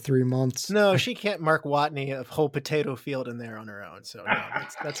alive for 3 months. No, she can't Mark Watney a whole potato field in there on her own. So no,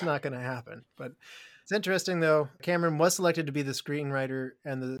 that's not going to happen. But it's interesting, though. Cameron was selected to be the screenwriter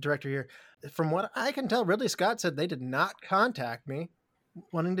and the director here. From what I can tell, Ridley Scott said they did not contact me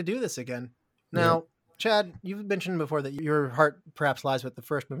wanting to do this again. Now, Chad, you've mentioned before that your heart perhaps lies with the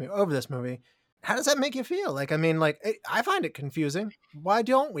first movie over this movie. How does that make you feel? Like, I mean, like, I find it confusing. Why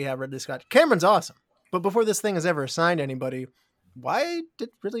don't we have Ridley Scott? Cameron's awesome. But before this thing has ever assigned anybody, why did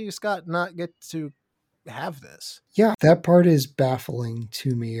Ridley Scott not get to have this? Yeah, that part is baffling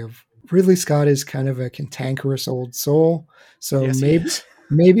to me. Of Ridley Scott is kind of a cantankerous old soul. So Yes,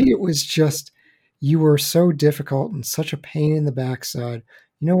 maybe it was just, you were so difficult and such a pain in the backside.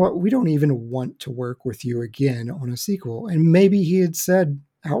 You know what? We don't even want to work with you again on a sequel. And maybe he had said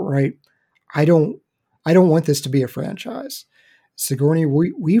outright, I don't want this to be a franchise. Sigourney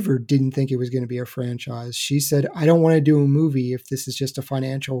Weaver didn't think it was going to be a franchise. She said, I don't want to do a movie if this is just a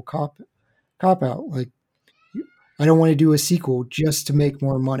financial cop out. Like, I don't want to do a sequel just to make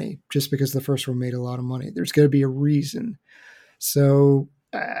more money, just because the first one made a lot of money. There's going to be a reason. So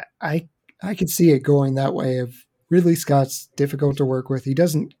I could see it going that way. Of Ridley Scott's difficult to work with. He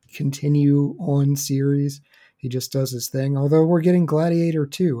doesn't continue on series. He just does his thing. Although we're getting Gladiator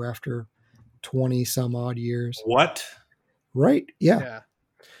 2 after 20 some odd years. What? Right? Yeah.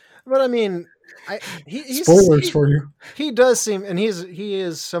 But I mean, he's spoilers for you. He does seem, and he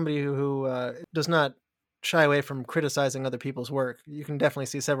is somebody who does not shy away from criticizing other people's work. You can definitely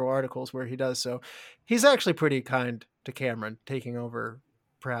see several articles where he does so. He's actually pretty kind to Cameron, taking over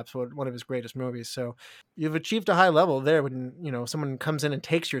perhaps one of his greatest movies. So you've achieved a high level there. When someone comes in and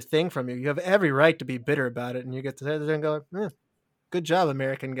takes your thing from you, you have every right to be bitter about it, and you get to sit there and go, "Good job,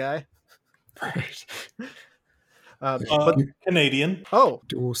 American guy." Right. But Canadian. Oh,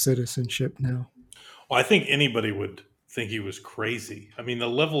 dual citizenship now. Well, I think anybody would think he was crazy. I mean, the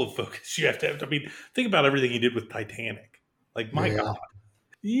level of focus you have to have. I mean, think about everything he did with Titanic. Like, my God.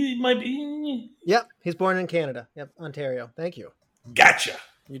 He might be. Yep, he's born in Canada. Yep, Ontario. Thank you. Gotcha.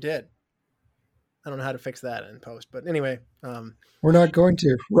 You did. I don't know how to fix that in post, but anyway. We're not going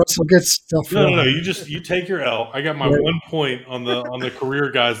to. Russell gets stuff. No. You take your L. I got my 1 point on the career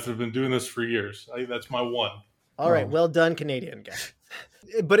guys that have been doing this for years. That's my one. All right, well done, Canadian guy.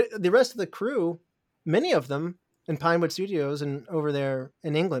 But the rest of the crew, many of them in Pinewood Studios and over there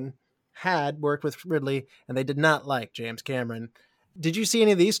in England, had worked with Ridley, and they did not like James Cameron. Did you see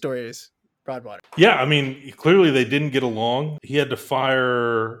any of these stories, Broadwater? Yeah, I mean, clearly they didn't get along. He had to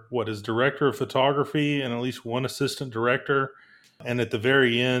fire, his director of photography and at least one assistant director. And at the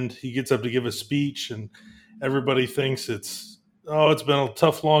very end, he gets up to give a speech, and everybody thinks it's been a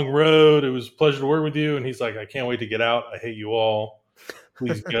tough, long road. It was a pleasure to work with you. And he's like, I can't wait to get out. I hate you all.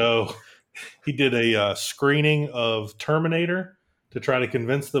 Please go. He did a screening of Terminator to try to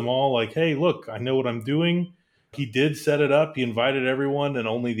convince them all, like, hey, look, I know what I'm doing. He did set it up. He invited everyone, and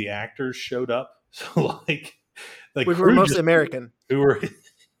only the actors showed up. So, like we were mostly American.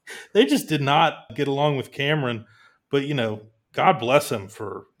 They just did not get along with Cameron. But, God bless him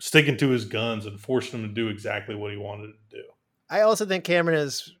for sticking to his guns and forcing him to do exactly what he wanted to do. I also think Cameron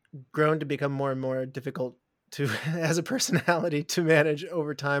has grown to become more and more difficult as a personality to manage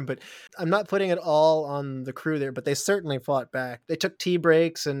over time, but I'm not putting it all on the crew there, but they certainly fought back. They took tea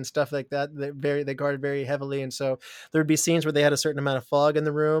breaks and stuff like that. They guarded very heavily. And so there'd be scenes where they had a certain amount of fog in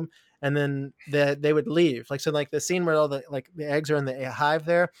the room, and then they would leave. Like the scene where all the eggs are in the hive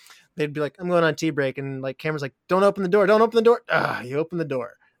there, they'd be like, I'm going on tea break. And Cameron's like, don't open the door. You open the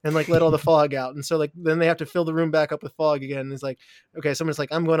door. And let all the fog out. And so then they have to fill the room back up with fog again. And it's like, okay, someone's like,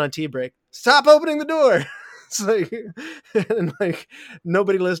 I'm going on tea break. Stop opening the door. And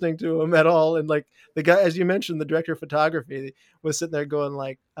nobody listening to him at all. And the guy, as you mentioned, the director of photography was sitting there going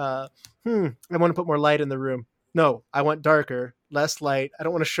I want to put more light in the room. No, I want darker, less light. I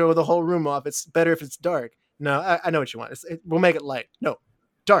don't want to show the whole room off. It's better if it's dark. No, I know what you want. We'll make it light. No,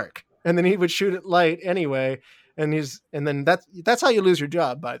 dark. And then he would shoot it light anyway. And then that's how you lose your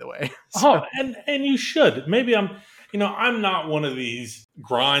job, by the way. So. Oh, and you should. Maybe I'm not one of these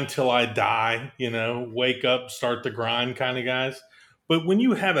grind till I die, wake up, start the grind kind of guys. But when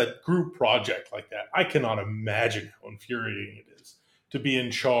you have a group project like that, I cannot imagine how infuriating it is to be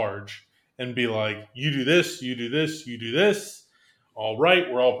in charge and be like, you do this, you do this, you do this. All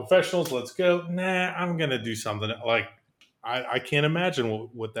right, we're all professionals. Let's go. Nah, I'm going to do something. I can't imagine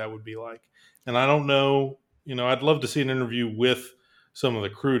what that would be like. And I don't know. I'd love to see an interview with some of the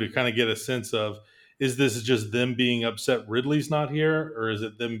crew to kind of get a sense of, is this just them being upset Ridley's not here, or is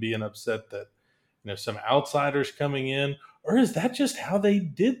it them being upset that, some outsiders coming in, or is that just how they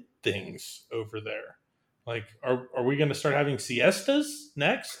did things over there? Like, are we going to start having siestas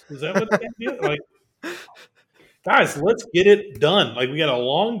next? Is that what they do? Like, guys, let's get it done. Like, we got a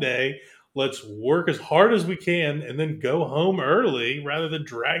long day. Let's work as hard as we can and then go home early rather than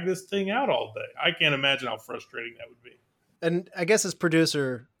drag this thing out all day. I can't imagine how frustrating that would be. And I guess his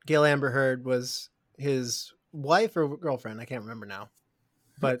producer, Gail Amber Heard, was his wife or girlfriend. I can't remember now.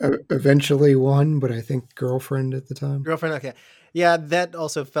 But eventually one, but I think girlfriend at the time. Girlfriend, okay. Yeah, that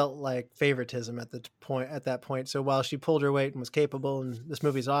also felt like favoritism at that point. So while she pulled her weight and was capable and this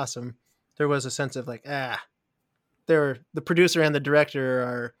movie's awesome, there was a sense of like, the producer and the director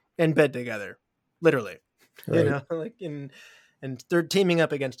are in bed together, literally. Right. And they're teaming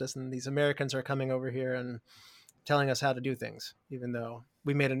up against us, and these Americans are coming over here and telling us how to do things, even though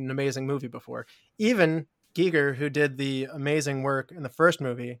we made an amazing movie before. Even Giger, who did the amazing work in the first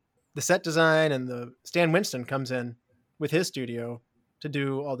movie, the set design, and the Stan Winston comes in with his studio to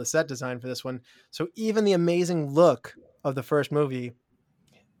do all the set design for this one. So even the amazing look of the first movie,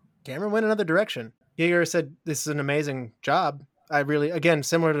 Cameron went another direction. Giger said, this is an amazing job. Again,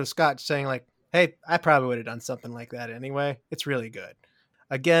 similar to Scott saying like, hey, I probably would have done something like that anyway. It's really good.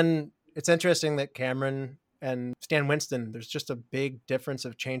 Again, it's interesting that Cameron and Stan Winston, there's just a big difference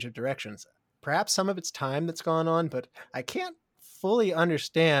of change of directions. Perhaps some of it's time that's gone on, but I can't fully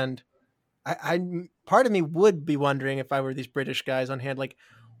understand. Part of me would be wondering if I were these British guys on hand, like,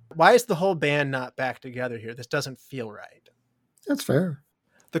 why is the whole band not back together here? This doesn't feel right. That's fair.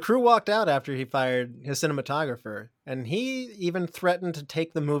 The crew walked out after he fired his cinematographer, and he even threatened to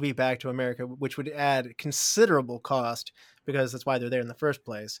take the movie back to America, which would add considerable cost, because that's why they're there in the first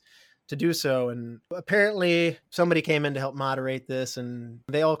place, to do so. And apparently somebody came in to help moderate this, and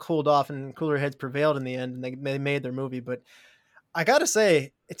they all cooled off and cooler heads prevailed in the end, and they made their movie. But I gotta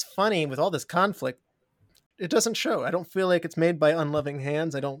say, it's funny with all this conflict, it doesn't show. I don't feel like it's made by unloving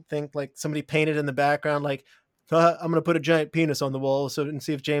hands. I don't think like somebody painted in the background like, I'm going to put a giant penis on the wall and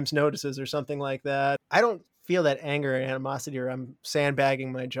see if James notices or something like that. I don't feel that anger and animosity, or I'm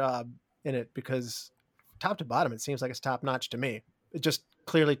sandbagging my job in it, because top to bottom, it seems like it's top notch to me. It just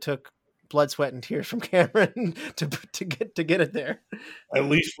clearly took blood, sweat, and tears from Cameron to get it there. At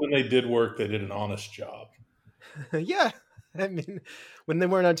least when they did work, they did an honest job. Yeah. I mean, when they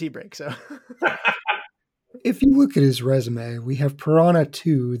weren't on tea break. So if you look at his resume, we have Piranha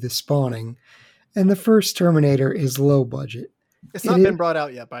 2, The Spawning, and the first Terminator is low budget. It's not been brought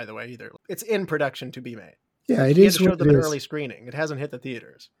out yet, by the way, either. It's in production to be made. Yeah, it is. is. He had to show them an early screening. It hasn't hit the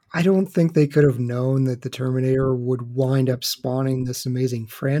theaters. I don't think they could have known that the Terminator would wind up spawning this amazing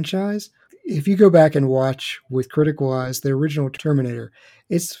franchise. If you go back and watch with critical eyes the original Terminator,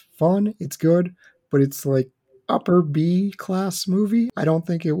 it's fun, it's good, but it's like upper B class movie. I don't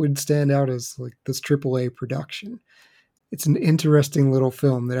think it would stand out as like this AAA production. It's an interesting little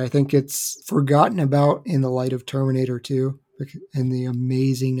film that I think it's forgotten about in the light of Terminator 2 and the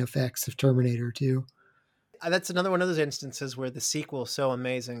amazing effects of Terminator 2. That's another one of those instances where the sequel is so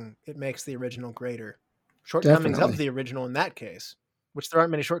amazing, it makes the original greater. Shortcomings of the original in that case, which there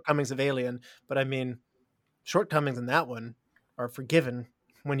aren't many shortcomings of Alien, but I mean, shortcomings in that one are forgiven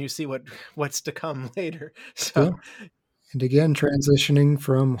when you see what's to come later. So, yeah. And again, transitioning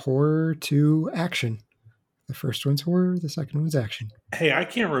from horror to action. The first one's horror, the second one's action. Hey, I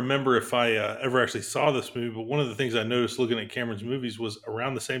can't remember if I ever actually saw this movie, but one of the things I noticed looking at Cameron's movies was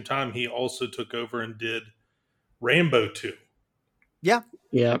around the same time he also took over and did Rambo 2. Yeah.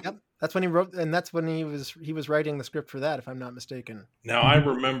 Yep. That's when he wrote, and that's when he was writing the script for that, if I'm not mistaken. Now, I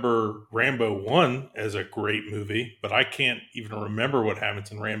remember Rambo 1 as a great movie, but I can't even remember what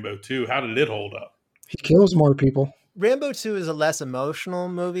happens in Rambo 2. How did it hold up? He kills more people. Rambo 2 is a less emotional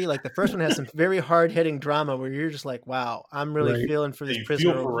movie. Like the first one has some very hard-hitting drama where you're just like, wow, I'm really feeling for this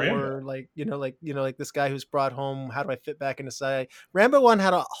prisoner of war. Like this guy who's brought home, how do I fit back into society? Rambo 1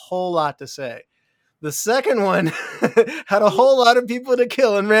 had a whole lot to say. The second one had a whole lot of people to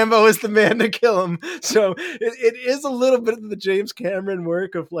kill, and Rambo is the man to kill him. So it is a little bit of the James Cameron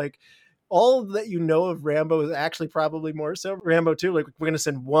work of like, all that you know of Rambo is actually probably more so Rambo 2. Like, we're going to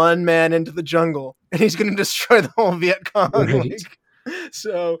send one man into the jungle and he's going to destroy the whole Viet Cong. Right.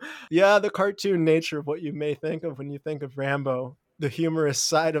 So, yeah, the cartoon nature of what you may think of when you think of Rambo, the humorous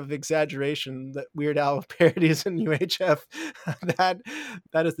side of exaggeration that Weird Al parodies in UHF, that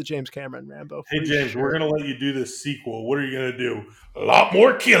is the James Cameron Rambo. Hey, James, we're going to let you do this sequel. What are you going to do? A lot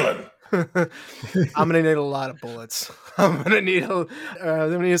more killing. I'm gonna need a lot of bullets. I'm gonna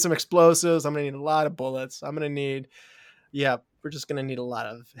need some explosives. I'm gonna need a lot of bullets. We're just gonna need a lot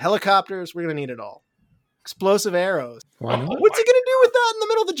of helicopters. We're gonna need it all. Explosive arrows. Why not? What's he gonna do with that in the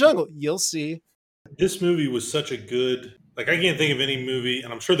middle of the jungle? You'll see. This movie was such a good, like, I can't think of any movie,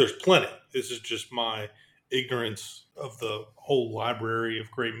 and I'm sure there's plenty. This is just my ignorance of the whole library of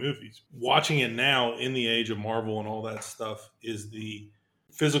great movies. Watching it now in the age of Marvel and all that stuff is the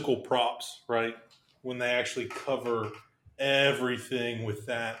physical props, right? When they actually cover everything with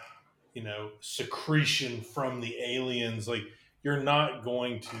that, secretion from the aliens. Like, you're not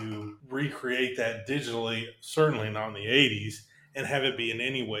going to recreate that digitally, certainly not in the 80s, and have it be in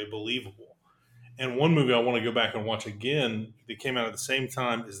any way believable. And one movie I want to go back and watch again that came out at the same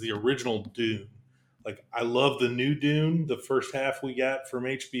time is the original Dune. Like, I love the new Dune, the first half we got from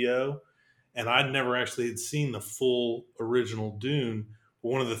HBO, and I'd never actually had seen the full original Dune. But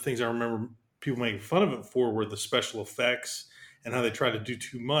one of the things I remember people making fun of it for were the special effects and how they tried to do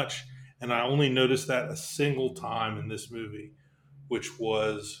too much. And I only noticed that a single time in this movie, which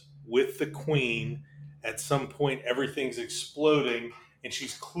was with the Queen. At some point, everything's exploding, and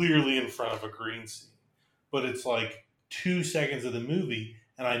she's clearly in front of a green scene. But it's like 2 seconds of the movie,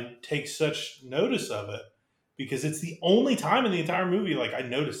 and I take such notice of it because it's the only time in the entire movie like I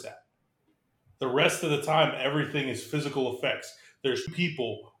notice that. The rest of the time, everything is physical effects. There's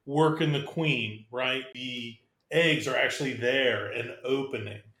people working the Queen, right? The eggs are actually there and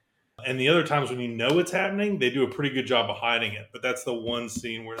opening. And the other times when you know it's happening, they do a pretty good job of hiding it. But that's the one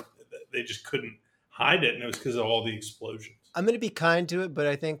scene where they just couldn't hide it, and it was because of all the explosions. I'm going to be kind to it, but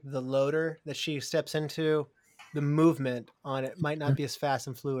I think the loader that she steps into, the movement on it might not be as fast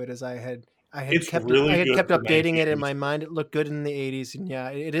and fluid as I had kept updating it in my mind. It looked good in the 80s, and yeah,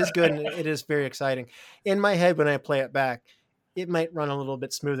 it is good, and it is very exciting. In my head, when I play it back, it might run a little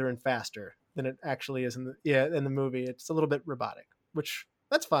bit smoother and faster than it actually is in the movie. It's a little bit robotic, which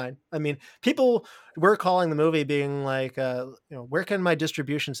that's fine. I mean, people were calling the movie being like, where can my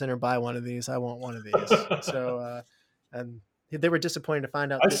distribution center buy one of these? I want one of these. So, and they were disappointed to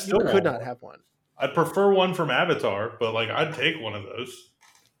find out that you could not have one. I'd prefer one from Avatar, but like I'd take one of those.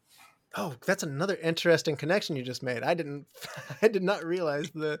 Oh, that's another interesting connection you just made. I did not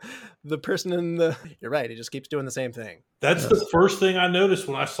realize the person in the. You're right. He just keeps doing the same thing. That's the first thing I noticed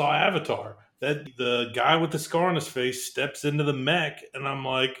when I saw Avatar. That the guy with the scar on his face steps into the mech, and I'm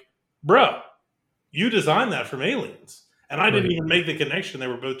like, "Bruh, you designed that from Aliens." And I didn't even make the connection. They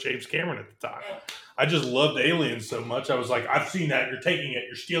were both James Cameron at the time. I just loved Aliens so much. I was like, "I've seen that. You're taking it.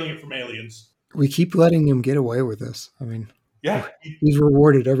 You're stealing it from Aliens." We keep letting him get away with this. I mean, yeah, he's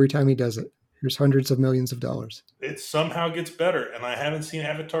rewarded every time he does it. Here's hundreds of millions of dollars. It somehow gets better, and I haven't seen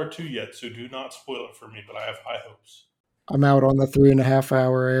Avatar 2 yet, so do not spoil it for me, but I have high hopes. I'm out on the 3.5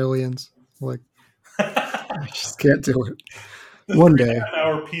 hour Aliens. Like, I just can't do it. One day. 3.5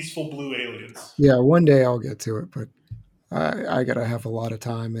 hour peaceful blue aliens. Yeah, one day I'll get to it, but I got to have a lot of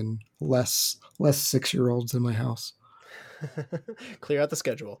time and less 6-year-olds in my house. Clear out the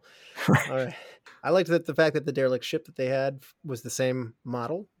schedule. Right. All right. I liked the fact that the derelict ship that they had was the same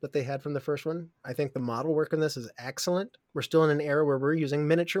model that they had from the first one. I think the model work in this is excellent. We're still in an era where we're using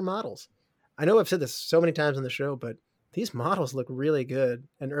miniature models. I know I've said this so many times on the show, but these models look really good.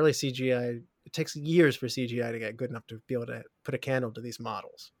 And early CGI, it takes years for CGI to get good enough to be able to put a candle to these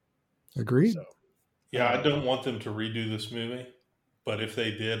models. Agreed. So, yeah, I don't want them to redo this movie, but if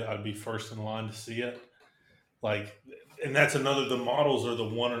they did, I'd be first in line to see it. Like, and that's another, the models are the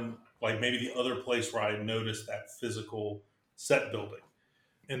one, like maybe the other place where I noticed that physical set building.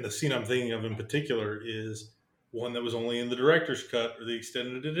 And the scene I'm thinking of in particular is one that was only in the director's cut or the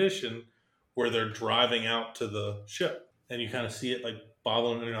extended edition, where they're driving out to the ship and you kind of see it like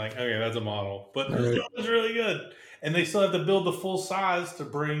bobbling and you're like, okay, that's a model, but it was really good. And they still have to build the full size to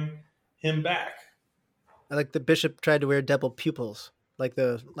bring him back. I like the bishop tried to wear double pupils. Kind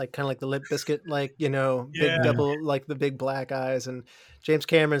of like the Limp Bizkit, big double, like the big black eyes. And James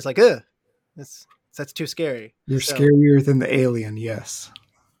Cameron's like, ugh, that's too scary. You're scarier than the alien, yes.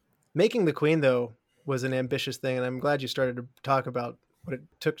 Making the Queen, though, was an ambitious thing. And I'm glad you started to talk about what it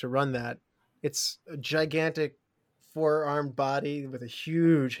took to run that. It's a gigantic 4-armed body with a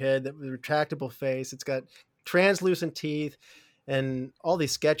huge head, with a retractable face. It's got translucent teeth and all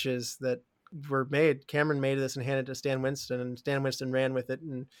these sketches that were made. Cameron made this and handed it to Stan Winston, and Stan Winston ran with it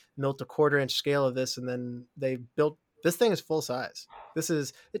and built a 1/4-inch scale of this. And then they built, this thing is full size.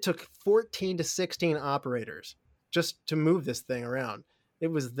 It took 14 to 16 operators just to move this thing around. It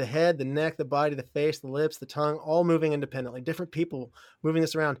was the head, the neck, the body, the face, the lips, the tongue, all moving independently, different people moving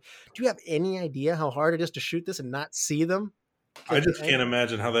this around. Do you have any idea how hard it is to shoot this and not see them? I just can't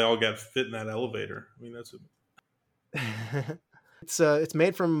imagine how they all got fit in that elevator. I mean, that's It's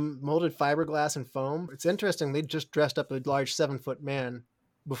made from molded fiberglass and foam. It's interesting. They just dressed up a large 7-foot man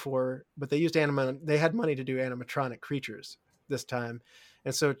before, but they used they had money to do animatronic creatures this time.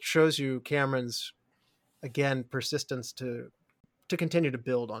 And so it shows you Cameron's again, persistence to continue to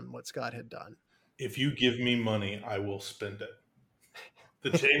build on what Scott had done. If you give me money, I will spend it. The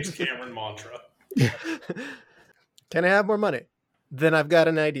James Cameron mantra. Can I have more money? Then I've got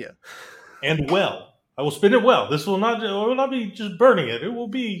an idea. And well, I will spend it well. This will not be just burning it. It will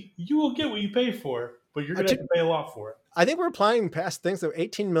be, you will get what you pay for, but you're going to have to pay a lot for it. I think we're applying past things though.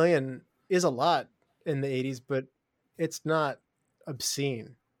 18 million is a lot in the 80s, but it's not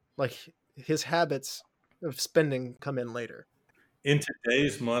obscene. Like his habits of spending come in later. In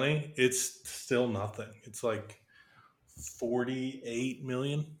today's money, it's still nothing. It's like 48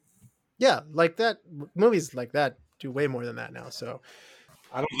 million. Yeah, like that. Movies like that do way more than that now. So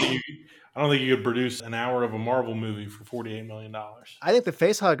I don't think you could produce an hour of a Marvel movie for $48 million. I think the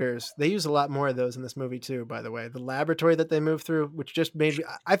face huggers, they use a lot more of those in this movie too, by the way. The laboratory that they move through, which just made me,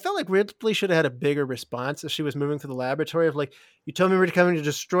 I felt like Ripley should have had a bigger response as she was moving through the laboratory of like, you told me we were coming to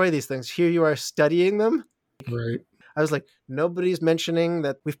destroy these things. Here you are studying them. Right. I was like, nobody's mentioning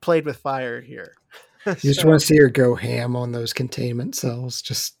that we've played with fire here. You just want to see her go ham on those containment cells,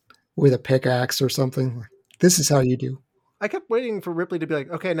 just with a pickaxe or something. This is how you do. I kept waiting for Ripley to be like,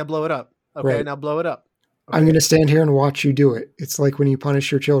 okay, now blow it up. Okay, right. Now blow it up. Okay. I'm going to stand here and watch you do it. It's like when you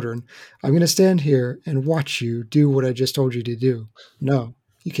punish your children. I'm going to stand here and watch you do what I just told you to do. No,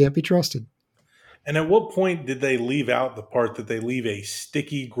 you can't be trusted. And at what point did they leave out the part that they leave a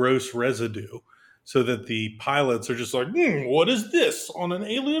sticky, gross residue so that the pilots are just like, what is this on an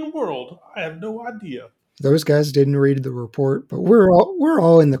alien world? I have no idea. Those guys didn't read the report, but we're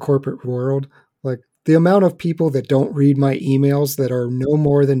all in the corporate world. Like the amount of people that don't read my emails that are no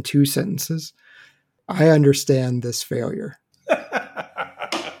more than 2 sentences. I understand this failure.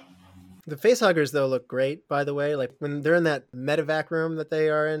 The facehuggers, though, look great, by the way. Like when they're in that medevac room that they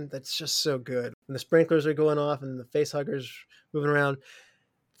are in, that's just so good. When the sprinklers are going off and the facehuggers moving around,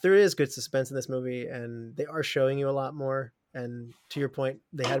 there is good suspense in this movie, and they are showing you a lot more. And to your point,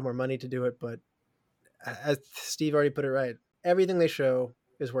 they had more money to do it, but as Steve already put it right, everything they show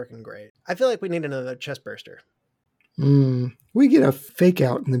is working great. I feel like we need another chest burster. We get a fake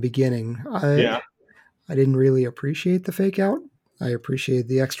out in the beginning. I didn't really appreciate the fake out. I appreciated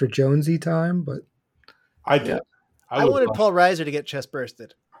the extra Jonesy time, but I did. I wanted Paul Reiser to get chest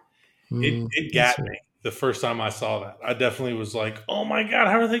bursted. It got me the first time I saw that. I definitely was like, oh my God,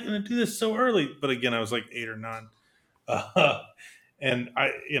 how are they going to do this so early? But again, I was like 8 or 9. And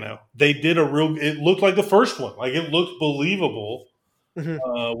they did it looked like the first one. Like it looked believable,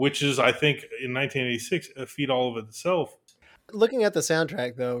 which is, I think, in 1986, a feat all of itself. Looking at the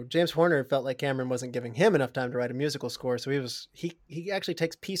soundtrack, though, James Horner felt like Cameron wasn't giving him enough time to write a musical score. So he actually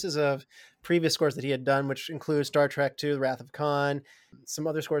takes pieces of previous scores that he had done, which include Star Trek II, The Wrath of Khan, some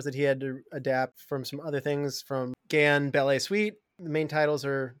other scores that he had to adapt from some other things from Gan Ballet Suite. The main titles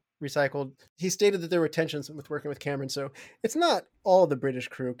are recycled. He stated that there were tensions with working with Cameron. So it's not all the British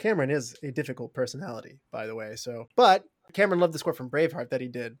crew. Cameron is a difficult personality, by the way. But Cameron loved the score from Braveheart that he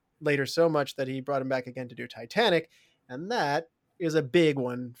did later so much that he brought him back again to do Titanic. And that is a big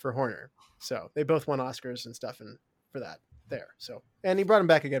one for Horner. So they both won Oscars and stuff for that there. So, and he brought him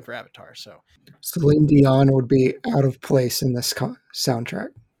back again for Avatar. So Celine Dion would be out of place in this soundtrack.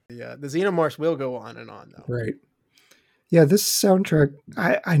 Yeah, the Xenomorphs will go on and on, though. Right. Yeah, this soundtrack,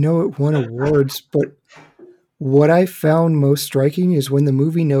 I know it won awards, but what I found most striking is when the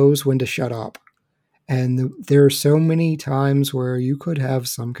movie knows when to shut up. And there are so many times where you could have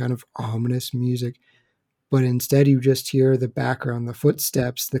some kind of ominous music, but instead you just hear the background, the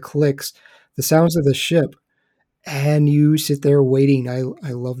footsteps, the clicks, the sounds of the ship, and you sit there waiting.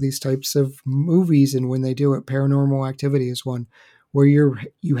 I love these types of movies, and when they do it, Paranormal Activity is one where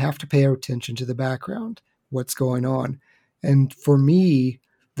you have to pay attention to the background, what's going on. And for me,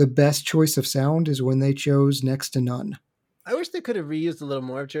 the best choice of sound is when they chose Next to None. I wish they could have reused a little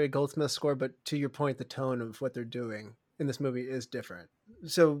more of Jerry Goldsmith's score, but to your point, the tone of what they're doing in this movie is different.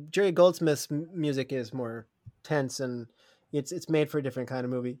 So Jerry Goldsmith's music is more tense and it's made for a different kind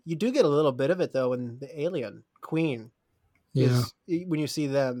of movie. You do get a little bit of it though in the Alien Queen. Yeah. When you see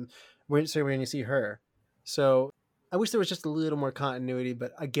them, when you see her. So I wish there was just a little more continuity,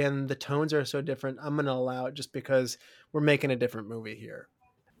 but again, the tones are so different. I'm going to allow it just because we're making a different movie here.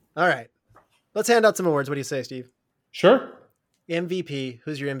 All right. Let's hand out some awards. What do you say, Steve? Sure. MVP.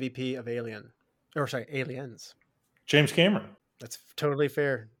 Who's your MVP of Aliens? James Cameron. That's totally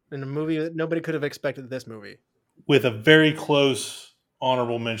fair. In a movie that nobody could have expected this movie. With a very close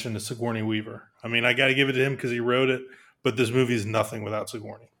honorable mention to Sigourney Weaver. I mean, I got to give it to him because he wrote it, but this movie is nothing without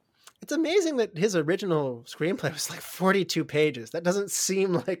Sigourney. It's amazing that his original screenplay was like 42 pages. That doesn't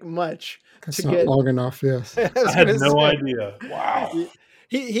seem like much. That's not long enough, yes. I had no idea. Wow.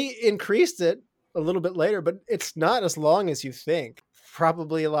 He increased it a little bit later, but it's not as long as you think.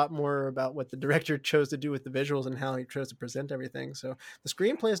 Probably a lot more about what the director chose to do with the visuals and how he chose to present everything. So the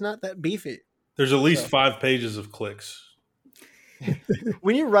screenplay is not that beefy. There's at least 5 pages of clicks.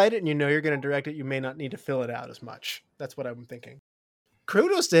 When you write it and you know you're going to direct it, you may not need to fill it out as much. That's what I'm thinking.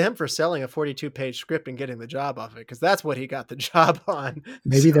 Kudos to him for selling a 42-page script and getting the job off it, because that's what he got the job on.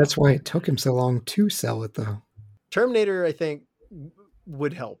 Maybe that's why it took him so long to sell it, though. Terminator, I think,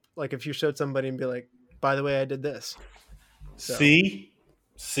 would help. Like if you showed somebody and be like, by the way, I did this. So. See,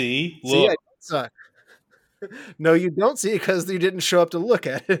 look. No, you don't see it because you didn't show up to look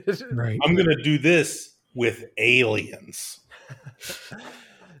at it. Right. I'm going to do this with aliens.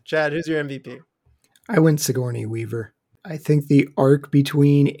 Chad, who's your MVP? I went Sigourney Weaver. I think the arc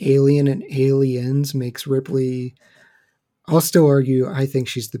between Alien and Aliens makes Ripley... I'll still argue I think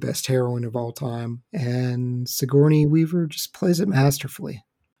she's the best heroine of all time. And Sigourney Weaver just plays it masterfully.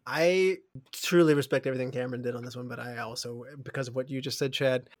 I truly respect everything Cameron did on this one, but I also, because of what you just said,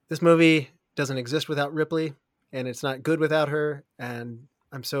 Chad, this movie doesn't exist without Ripley, and it's not good without her, and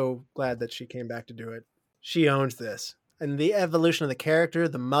I'm so glad that she came back to do it. She owns this. And the evolution of the character,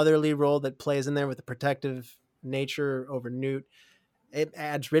 the motherly role that plays in there with the protective nature over Newt, it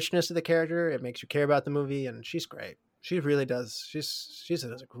adds richness to the character. It makes you care about the movie, and she's great. She really does. She does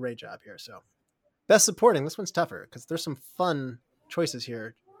a great job here. So, best supporting. This one's tougher because there's some fun choices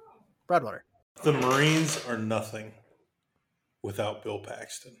here. Broadwater. The Marines are nothing without Bill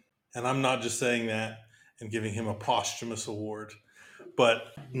Paxton. And I'm not just saying that and giving him a posthumous award, but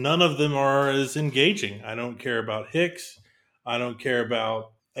none of them are as engaging. I don't care about Hicks. I don't care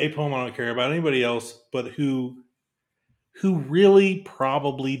about Apom. I don't care about anybody else, but who really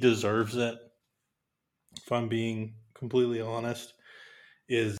probably deserves it, if I'm being completely honest,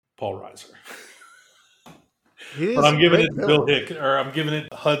 is Paul Reiser. But I'm giving it to Bill Hick, or I'm giving it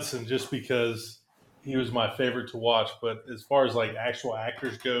to Hudson just because he was my favorite to watch. But as far as like actual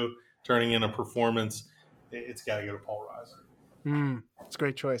actors go, turning in a performance, it's got to go to Paul Reiser. It's a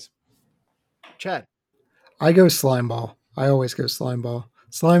great choice. Chad. I go Slimeball. I always go Slimeball.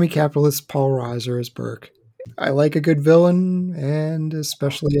 Slimy capitalist Paul Reiser as Burke. I like a good villain, and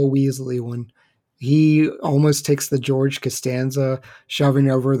especially a Weasley one. He almost takes the George Costanza shoving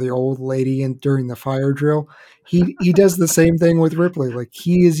over the old lady during the fire drill. He does the same thing with Ripley. Like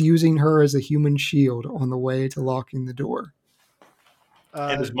he is using her as a human shield on the way to locking the door.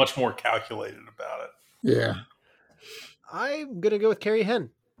 And is much more calculated about it. Yeah. I'm going to go with Carrie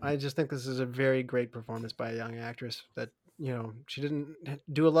Henn. I just think this is a very great performance by a young actress that, she didn't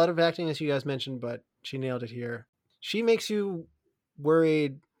do a lot of acting, as you guys mentioned, but she nailed it here. She makes you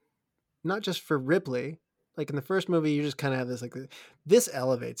worried, not just for Ripley. Like in the first movie, you just kind of have this, this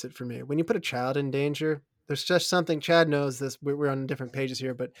elevates it for me. When you put a child in danger, there's just something, Chad knows this, we're on different pages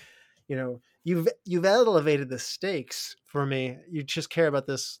here, but you've elevated the stakes for me. You just care about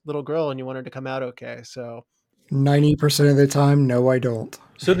this little girl and you want her to come out okay. So 90% of the time, no, I don't.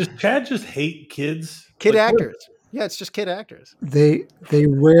 So does Chad just hate kids? Kid actors. Yeah, it's just kid actors. They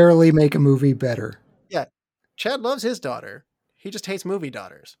rarely make a movie better. Yeah. Chad loves his daughter. He just hates movie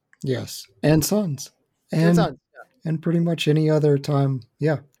daughters. Yes. And sons. And sons. Yeah. And pretty much any other time.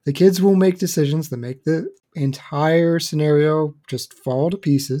 Yeah. The kids will make decisions that make the entire scenario just fall to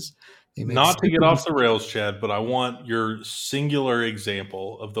pieces. Not to get off the rails, Chad, but I want your singular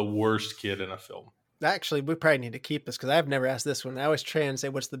example of the worst kid in a film. Actually, we probably need to keep this because I've never asked this one. I always try and say,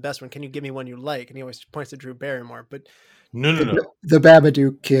 what's the best one? Can you give me one you like? And he always points to Drew Barrymore. But No. The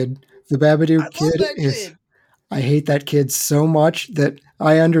Babadook kid. The Babadook kid is... I hate that kid so much that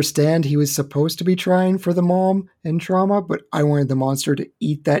I understand he was supposed to be trying for the mom and trauma, but I wanted the monster to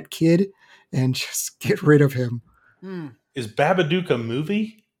eat that kid and just get rid of him. Is Babadook a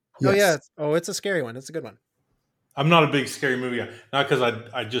movie? Yes. Oh, yeah. It's a scary one. It's a good one. I'm not a big scary movie guy. Not because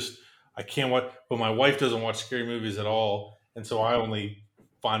I can't watch, but my wife doesn't watch scary movies at all. And so I only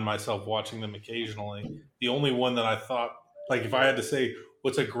find myself watching them occasionally. The only one that I thought, like if I had to say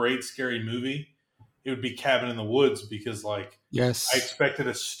what's a great scary movie, it would be Cabin in the Woods because yes, I expected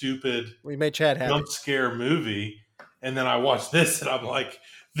a stupid we made Chad happy jump scare movie. And then I watched this and I'm like,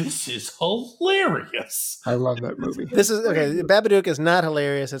 this is hilarious. I love that movie. This is okay. Babadook is not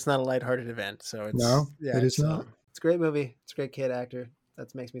hilarious. It's not a lighthearted event. So it's it is not. It's a great movie. It's a great kid actor.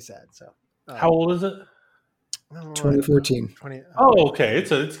 That makes me sad. So how old is it? 2014. Oh, okay.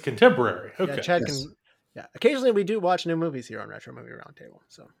 It's contemporary. Okay. Yeah, Chad can. Yeah. Occasionally we do watch new movies here on Retro Movie Roundtable.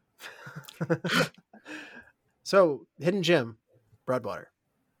 So. So, Hidden Gem, Broadwater.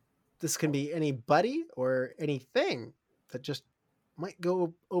 This can be anybody or anything that just might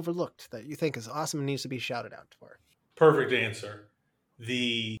go overlooked that you think is awesome and needs to be shouted out for. Perfect answer.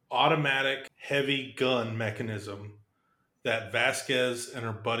 The automatic heavy gun mechanism that Vasquez and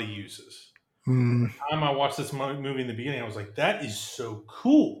her buddy uses. Mm. The time I watched this movie in the beginning, I was like, that is so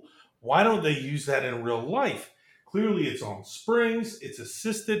cool. Why don't they use that in real life? Clearly it's on springs, it's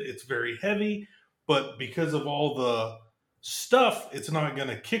assisted, it's very heavy, but because of all the stuff, it's not going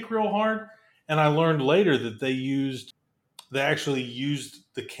to kick real hard. And I learned later that they actually used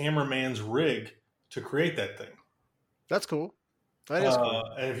the cameraman's rig to create that thing. That's cool. That is cool.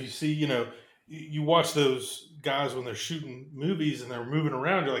 And if you see, you watch those guys when they're shooting movies and they're moving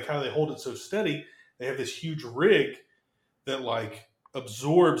around, you're like, how do they hold it so steady? They have this huge rig that like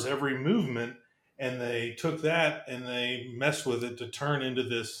absorbs every movement, and they took that and they messed with it to turn into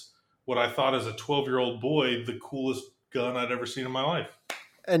this, what I thought as a 12-year-old boy, the coolest gun I'd ever seen in my life.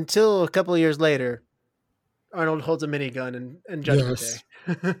 Until a couple of years later, Arnold holds a minigun in Judgment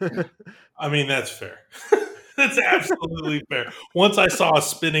Day. I mean, that's fair. That's absolutely fair. Once I saw a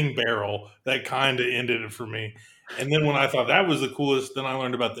spinning barrel, that kind of ended it for me. And then when I thought that was the coolest, then I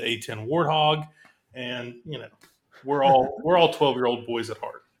learned about the A-10 Warthog. And, we're all 12-year-old boys at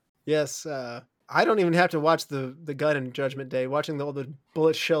heart. Yes. I don't even have to watch the gun in Judgment Day. Watching all the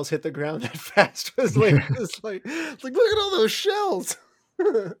bullet shells hit the ground that fast was like, it's like, look at all those shells.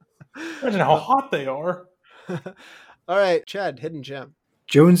 Imagine how hot they are. All right, Chad, hidden gem.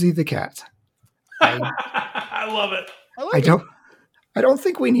 Jonesy the cat. I love it. I don't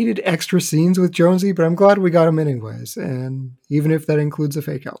think we needed extra scenes with Jonesy, but I'm glad we got him anyways. And even if that includes a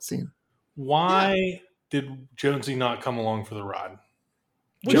fake out scene. Why did Jonesy not come along for the ride?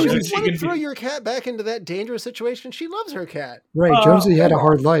 Would you want to throw your cat back into that dangerous situation? She loves her cat. Right. Jonesy had a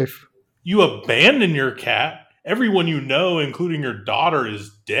hard life. You abandon your cat. Everyone you know, including your daughter,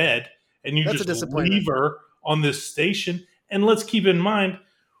 is dead. And you just leave her on this station. And let's keep in mind,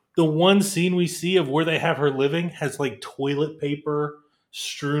 the one scene we see of where they have her living has like toilet paper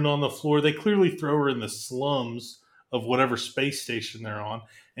strewn on the floor. They clearly throw her in the slums of whatever space station they're on.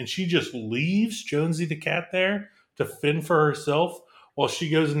 And she just leaves Jonesy the cat there to fend for herself while she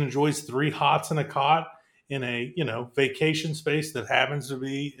goes and enjoys 3 hots and a cot in a, vacation space that happens to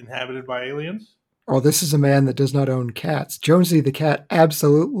be inhabited by aliens. Oh, this is a man that does not own cats. Jonesy the cat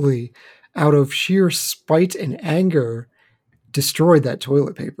absolutely, out of sheer spite and anger, destroyed that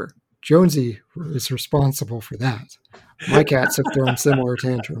toilet paper. Jonesy is responsible for that. My cats have thrown similar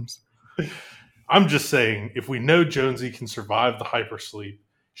tantrums. I'm just saying, if we know Jonesy can survive the hypersleep,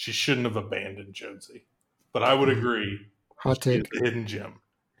 she shouldn't have abandoned Jonesy. But I would agree. Hot take. The hidden gem.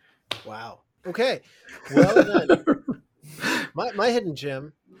 Wow. Okay. Well then, my hidden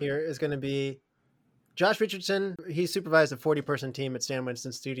gem here is going to be Josh Richardson. He supervised a 40-person team at Stan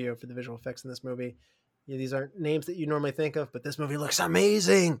Winston Studio for the visual effects in this movie. These aren't names that you normally think of, but this movie looks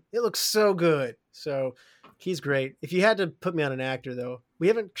amazing. It looks so good. So he's great. If you had to put me on an actor, though, we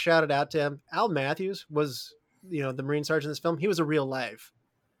haven't shouted out to him. Al Matthews was, the Marine sergeant in this film. He was a real life.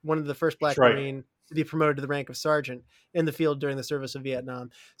 One of the first Black Marine to be promoted to the rank of sergeant in the field during the service of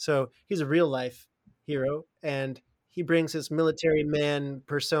Vietnam. So he's a real life hero, and he brings his military man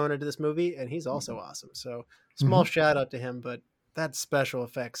persona to this movie, and he's also awesome. So small shout out to him, but that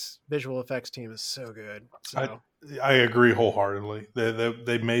visual effects team is so good. So I agree wholeheartedly.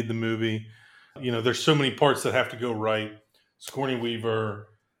 They made the movie. There's so many parts that have to go right. Sigourney Weaver,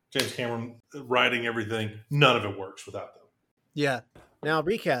 James Cameron writing everything. None of it works without them. Yeah. Now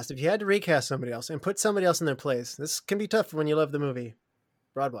recast. If you had to recast somebody else and put somebody else in their place, this can be tough when you love the movie.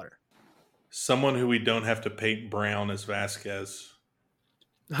 Broadwater. Someone who we don't have to paint brown as Vasquez.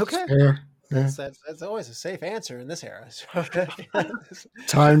 Okay. Yeah. That's always a safe answer in this era.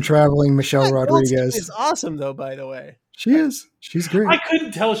 Time traveling Michelle Rodriguez is awesome, though. By the way, she is. She's great. I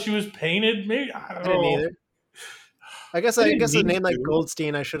couldn't tell she was painted. Maybe I didn't either. I guess a name like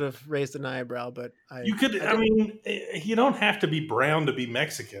Goldstein, I should have raised an eyebrow, but you could. I mean, you don't have to be brown to be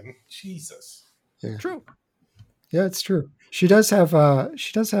Mexican. Jesus. Yeah. True. Yeah, it's true. She does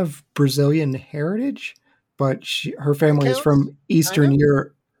have Brazilian heritage, but her family is from Eastern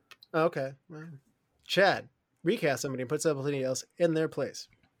Europe. Okay. Chad, recast somebody and put somebody else in their place.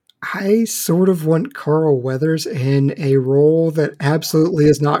 I sort of want Carl Weathers in a role that absolutely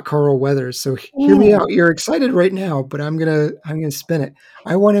is not Carl Weathers. So hear me out. You're excited right now, but I'm gonna spin it.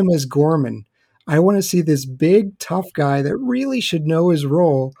 I want him as Gorman. I want to see this big, tough guy that really should know his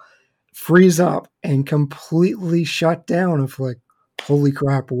role freeze up and completely shut down of like, holy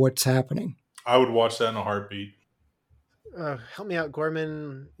crap, what's happening? I would watch that in a heartbeat. Help me out.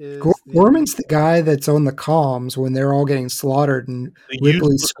 Gorman is Gorman's the guy that's on the comms when they're all getting slaughtered and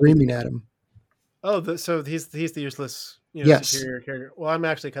Ripley's screaming at him. Oh, so he's the useless, yes. superior character. Well, I'm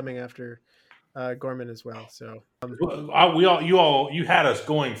actually coming after Gorman as well. So You had us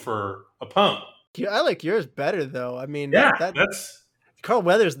going for a pump. I like yours better though. I mean, Yeah, that that's Carl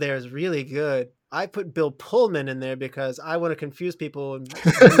Weathers there is really good. I put Bill Pullman in there because I want to confuse people and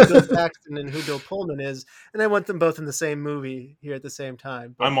who Bill Paxton and who Bill Pullman is, and I want them both in the same movie here at the same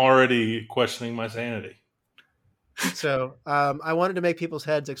time. But, I'm already questioning my sanity. so I wanted to make people's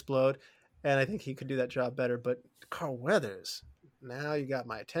heads explode, and I think he could do that job better. But Carl Weathers, now you got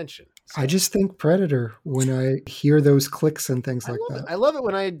my attention. So, I just think Predator when I hear those clicks and things like that. I love it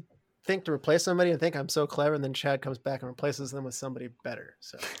when I think to replace somebody and think I'm so clever, and then Chad comes back and replaces them with somebody better.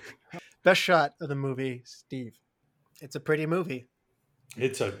 So, best shot of the movie, Steve. It's a pretty movie.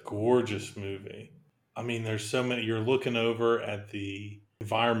 It's a gorgeous movie. I mean, there's so many. You're looking over at the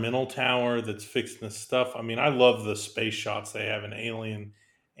environmental tower that's fixing this stuff. I mean, I love the space shots they have in Alien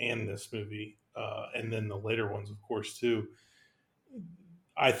and this movie, and then the later ones, of course, too.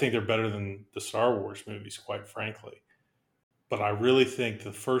 I think they're better than the Star Wars movies, quite frankly. But I really think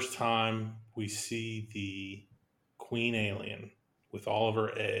the first time we see the queen alien with all of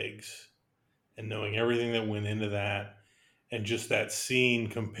her eggs and knowing everything that went into that, and just that scene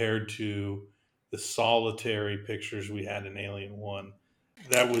compared to the solitary pictures we had in Alien 1,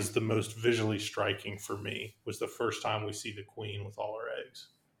 that was the most visually striking for me, was the first time we see the queen with all her eggs.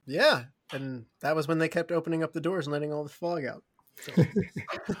 Yeah, and that was when they kept opening up the doors and letting all the fog out. So.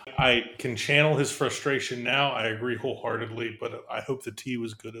 I can channel his frustration now. I agree wholeheartedly, but I hope the tea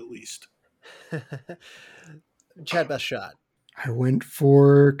was good at least. Chad, best shot. I went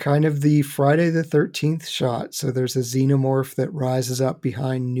for kind of the Friday the 13th shot. So there's a xenomorph that rises up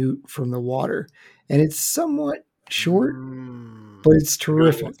behind Newt from the water. And it's somewhat short, but it's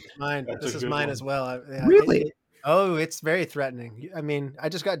terrific. This is mine as well. Really? It's very threatening. I mean, I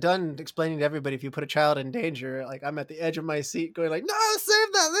just got done explaining to everybody, if you put a child in danger, like I'm at the edge of my seat going like, no,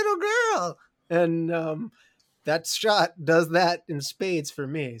 save that little girl. And that shot does that in spades for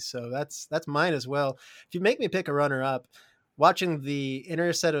me. So that's mine as well. If you make me pick a runner up, watching the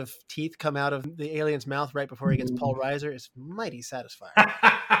inner set of teeth come out of the alien's mouth right before he gets Paul Reiser is mighty satisfying.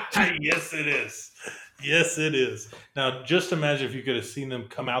 Yes, it is. Yes, it is. Now, just imagine if you could have seen them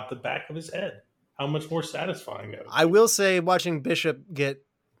come out the back of his head. How much more satisfying that would be. I will say watching Bishop get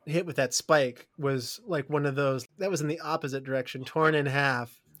hit with that spike was like one of those, that was in the opposite direction, torn in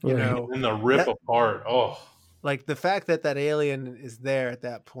half, you know. And the rip apart. Oh. Like the fact that alien is there at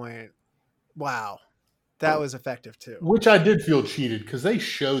that point. Wow. That was effective too. Which I did feel cheated because they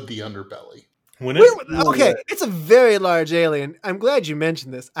showed the underbelly. It's a very large alien. I'm glad you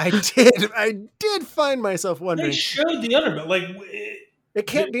mentioned this. I did find myself wondering. They showed the underbelly. Like, it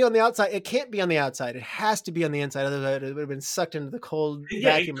can't be on the outside. It can't be on the outside. It has to be on the inside. Otherwise, it would have been sucked into the cold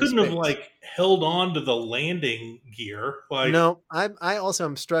vacuum. It couldn't have like held on to the landing gear. Like, no, I also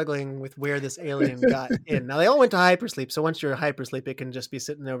am struggling with where this alien got in. Now they all went to hypersleep, so once you're hypersleep, it can just be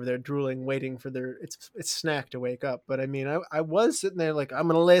sitting over there drooling, waiting for its snack to wake up. But I mean, I was sitting there like, I'm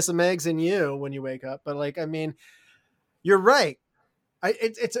gonna lay some eggs in you when you wake up. But like, I mean, you're right.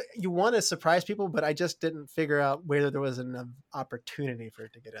 You want to surprise people, but I just didn't figure out whether there was an opportunity for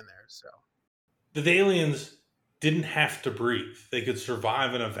it to get in there. So the aliens didn't have to breathe; they could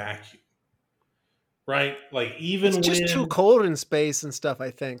survive in a vacuum, right? Like even it's just too cold in space and stuff. I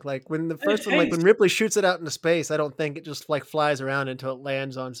think like when the first one, like when Ripley shoots it out into space, I don't think it just like flies around until it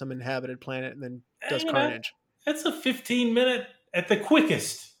lands on some inhabited planet and then does carnage. That's a 15-minute at the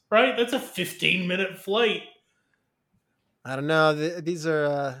quickest, right? That's a 15-minute flight. I don't know. These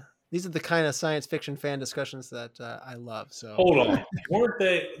are the kind of science fiction fan discussions that I love. So hold on, weren't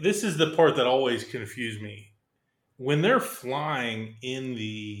they? This is the part that always confused me. When they're flying in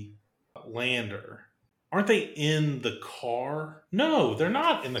the lander, aren't they in the car? No, they're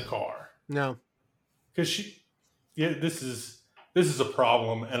not in the car. No, because this is a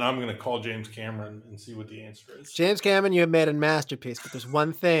problem, and I'm going to call James Cameron and see what the answer is. James Cameron, you have made a masterpiece, but there's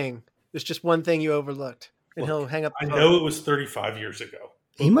one thing. There's just one thing you overlooked. And he'll hang up. I know it was 35 years ago.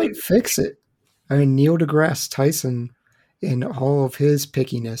 He might fix it. I mean, Neil deGrasse Tyson, in all of his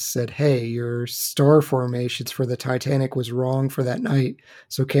pickiness, said, hey, your star formations for the Titanic was wrong for that night.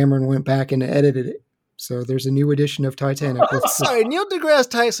 So Cameron went back and edited it. So there's a new edition of Titanic. Sorry, Neil deGrasse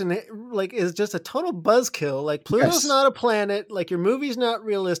Tyson is just a total buzzkill. Like Pluto's not a planet. Like your movie's not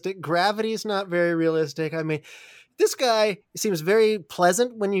realistic. Gravity's not very realistic. I mean, this guy seems very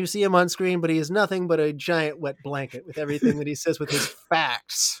pleasant when you see him on screen, but he is nothing but a giant wet blanket with everything that he says with his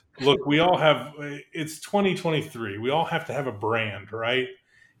facts. Look, we all have, it's 2023. We all have to have a brand, right?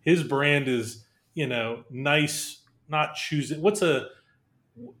 His brand is, nice, not choosing.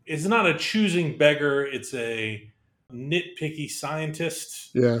 It's not a choosing beggar. It's a nitpicky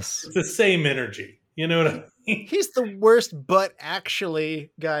scientist. Yes. It's the same energy. You know what I mean? He's the worst but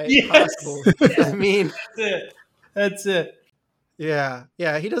actually guy Yes. possible. I mean, That's it. yeah.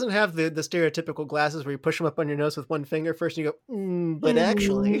 He doesn't have the stereotypical glasses where you push them up on your nose with one finger first and you go, but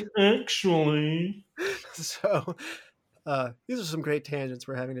actually. Actually. So these are some great tangents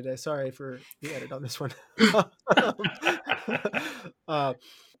we're having today. Sorry for the edit on this one.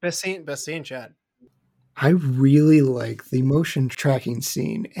 Best scene, Chad. I really like the motion tracking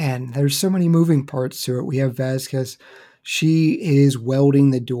scene, and there's so many moving parts to it. We have Vasquez. She is welding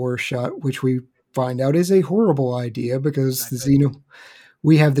the door shut, which we find out is a horrible idea because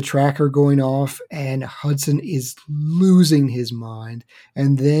we have the tracker going off and Hudson is losing his mind.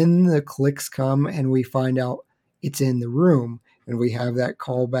 And then the clicks come and we find out it's in the room. And we have that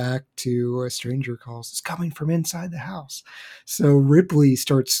call back to A Stranger Calls. It's coming from inside the house. So Ripley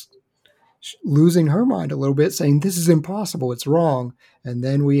starts losing her mind a little bit, saying, this is impossible. It's wrong. And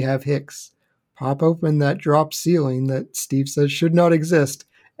then we have Hicks pop open that drop ceiling that Steve says should not exist.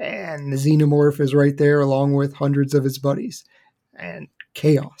 And the xenomorph is right there along with hundreds of his buddies. And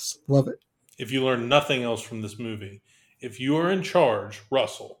chaos. Love it. If you learn nothing else from this movie, if you are in charge,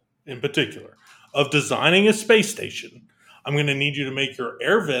 Russell in particular, of designing a space station, I'm going to need you to make your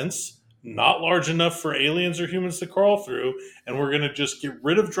air vents not large enough for aliens or humans to crawl through, and we're going to just get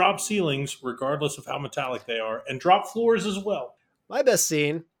rid of drop ceilings, regardless of how metallic they are, and drop floors as well. My best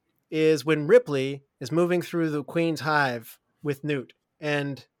scene is when Ripley is moving through the Queen's hive with Newt,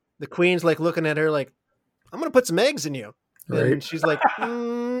 and the Queen's like looking at her like, I'm going to put some eggs in you. Right. And she's like,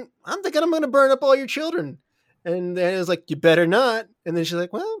 I'm thinking I'm going to burn up all your children. And then it's like, you better not. And then she's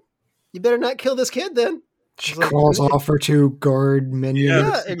like, well, you better not kill this kid then. She calls off her two guard minions.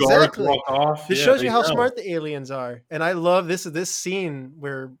 Yeah, exactly. Walk off. This shows you how smart the aliens are. And I love this scene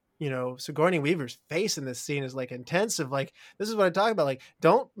where, Sigourney Weaver's face in this scene is like intensive. Like, this is what I talk about. Like,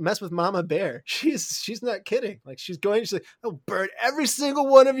 don't mess with Mama Bear. She's not kidding. Like, she's like, I'll burn every single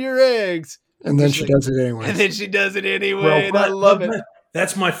one of your eggs. And then she does it anyway. And then she does it anyway. And I love it.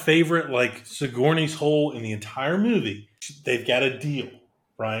 That's my favorite, like, Sigourney's hole in the entire movie. They've got a deal,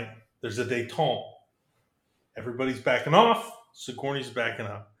 right? There's a détente. Everybody's backing off. Sigourney's backing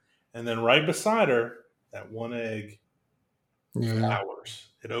up. And then right beside her, that one egg flowers.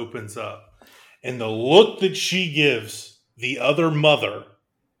 It opens up. And the look that she gives the other mother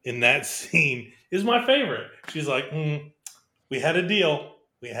in that scene is my favorite. She's like, we had a deal.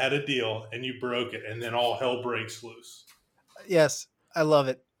 We had a deal, and you broke it. And then all hell breaks loose. Yes, I love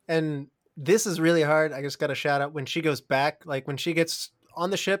it. And this is really hard. I just got to shout out when she goes back, like when she gets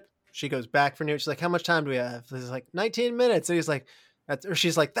on the ship, she goes back for Newt. She's like, how much time do we have? He's like, 19 minutes. And he's like,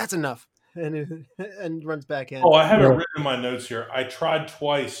 she's like, that's enough. And runs back in. Oh, I have it written in my notes here. I tried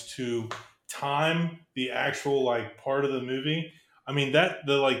twice to time the actual like part of the movie. I mean,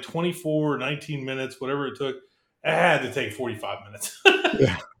 the like 24, 19 minutes, whatever it took, it had to take 45 minutes.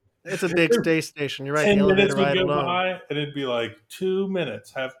 Yeah. It's a big space station. You're right. 10 minutes would go by, and it'd be like 2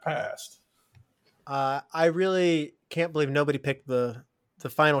 minutes have passed. I really can't believe nobody picked the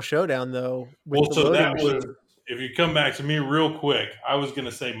final showdown, though. Well, so that was, if you come back to me real quick, I was going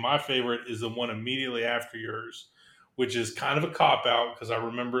to say my favorite is the one immediately after yours, which is kind of a cop-out because I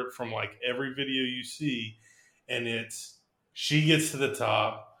remember it from like every video you see, and it's, she gets to the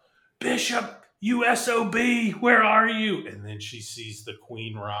top, Bishop, you SOB, where are you? And then she sees the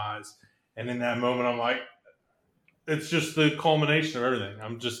Queen rise. And in that moment, I'm like, it's just the culmination of everything.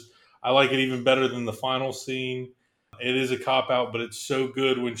 I like it even better than the final scene. It is a cop-out, but it's so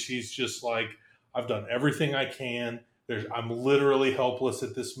good when she's just like, I've done everything I can. I'm literally helpless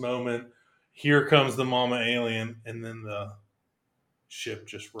at this moment. Here comes the mama alien, and then the ship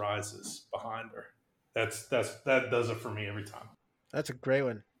just rises behind her. That does it for me every time. That's a great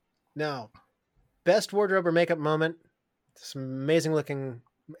one. Now, best wardrobe or makeup moment. Some amazing looking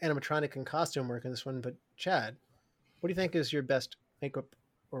animatronic and costume work in this one. But Chad, what do you think is your best makeup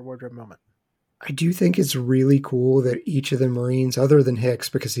or wardrobe moment? I do think it's really cool that each of the Marines, other than Hicks,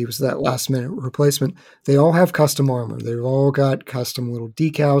 because he was that last minute replacement, they all have custom armor. They've all got custom little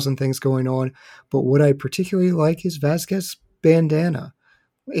decals and things going on. But what I particularly like is Vasquez's bandana.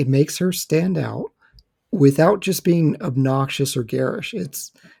 It makes her stand out without just being obnoxious or garish.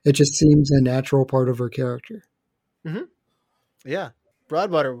 It just seems a natural part of her character. Mm-hmm. Yeah.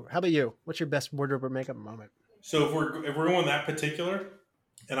 Broadwater, how about you? What's your best wardrobe or makeup moment? So if we're going that particular,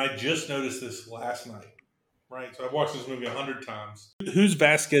 and I just noticed this last night, right? So I've watched this movie 100 times. Who's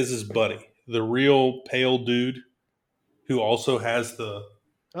Vasquez's buddy? The real pale dude who also has the...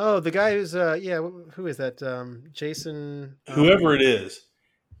 Oh, the guy who's, who is that? Jason... Whoever it is.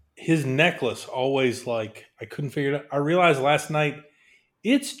 his necklace always like I couldn't figure it out. I realized last night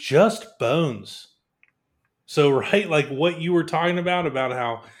it's just bones. So right, like what you were talking about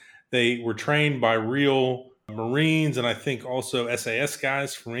how they were trained by real Marines and I think also SAS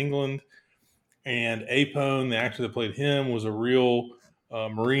guys from England. And Apone, the actor that played him, was a real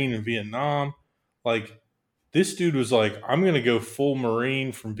Marine in Vietnam. Like this dude was like, I'm gonna go full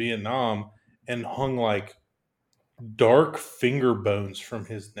Marine from Vietnam, and hung like dark finger bones from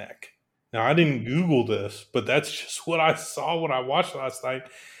his neck. Now I didn't Google this, but that's just what I saw when I watched last night.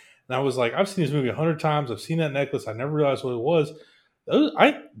 And I was like, I've seen this movie 100 times. I've seen that necklace. I never realized what it was.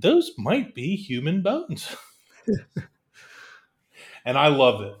 Those might be human bones. And I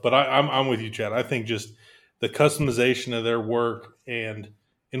loved it. But I'm with you, Chad. I think just the customization of their work, and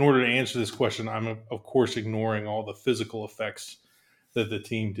in order to answer this question, I'm of course ignoring all the physical effects that the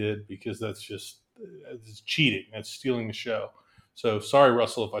team did, because that's just it's cheating. That's stealing the show. So sorry,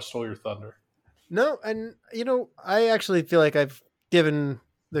 Russell, if I stole your thunder. No, and I actually feel like I've given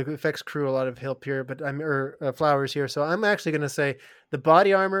the effects crew a lot of help here, but flowers here. So I'm actually going to say the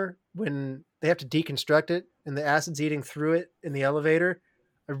body armor, when they have to deconstruct it and the acid's eating through it in the elevator.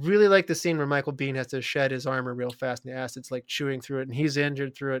 I really like the scene where Michael Biehn has to shed his armor real fast and the acid's like chewing through it and he's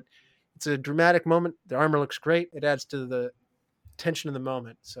injured through it. It's a dramatic moment. The armor looks great. It adds to the tension of the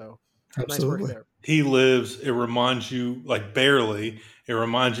moment. So Absolutely. Nice work there. He lives. It reminds you, like barely, it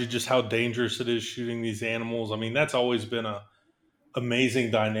reminds you just how dangerous it is shooting these animals. I mean, that's always been a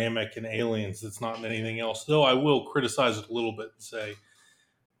amazing dynamic in Aliens. It's not in anything else. Though I will criticize it a little bit and say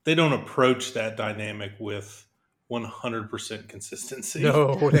they don't approach that dynamic with 100% consistency.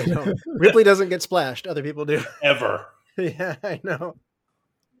 No, they don't. Ripley doesn't get splashed. Other people do. Ever. Yeah, I know.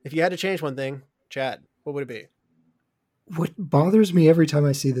 If you had to change one thing, Chad, what would it be? What bothers me every time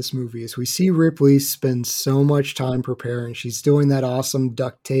I see this movie is we see Ripley spend so much time preparing. She's doing that awesome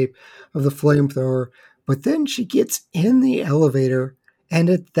duct tape of the flamethrower, but then she gets in the elevator and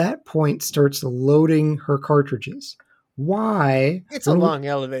at that point starts loading her cartridges. Why? It's a long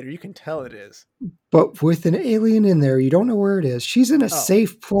elevator. You can tell it is. But with an alien in there, you don't know where it is. She's in a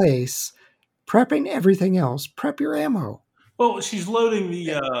safe place, prepping everything else. Prep your ammo. Well, she's loading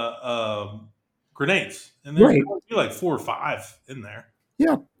the grenades, and there's be like 4 or 5 in there.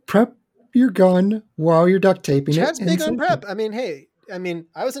 Yeah, prep your gun while you're duct taping Chad's it. Chad's big on prep. I mean, hey,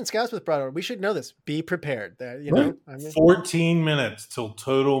 I was in Scouts with Broadwater. We should know this. Be prepared. Know, 14 minutes till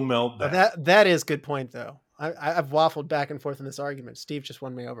total meltdown. That is a good point, though. I've waffled back and forth in this argument. Steve just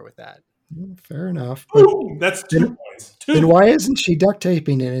won me over with that. Fair enough. Ooh, that's 2 points. Then why isn't she duct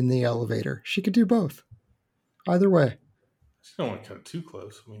taping it in the elevator? She could do both. Either way. She don't want to come too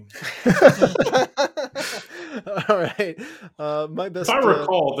close. I mean, all right. My best. If I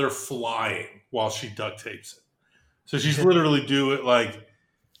recall, they're flying while she duct tapes it, so she's literally do it like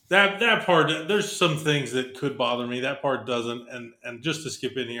that. That part, there's some things that could bother me. That part doesn't. And just to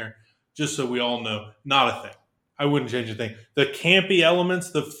skip in here, just so we all know, not a thing. I wouldn't change a thing. The campy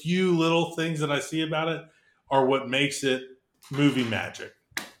elements, the few little things that I see about it, are what makes it movie magic.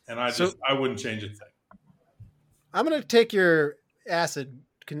 And I wouldn't change a thing. I'm going to take your acid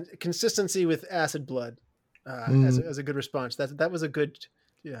consistency with acid blood as a good response. That was a good,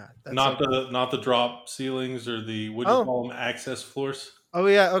 yeah. That's not the drop ceilings or the what do you call them, access floors. Oh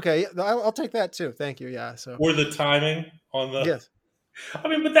yeah, okay. I'll take that too. Thank you. Yeah. So or the timing on the. Yes. I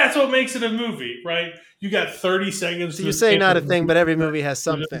mean, but that's what makes it a movie, right? You got 30 seconds. So you say not a thing, but every movie has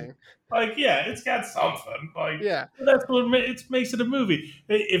something. Like, yeah, it's got something. Like, yeah, that's what makes it a movie.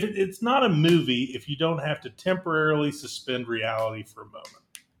 If it's not a movie, if you don't have to temporarily suspend reality for a moment.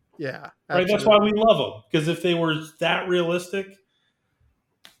 Yeah, right. That's why we love them, because if they were that realistic,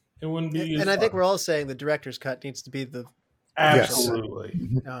 it wouldn't be. And I think we're all saying the director's cut needs to be the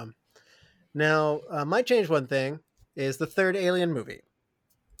absolutely. Now, my change one thing is the third Alien movie.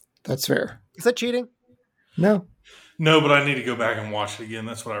 That's fair. Is that cheating? No. No, but I need to go back and watch it again.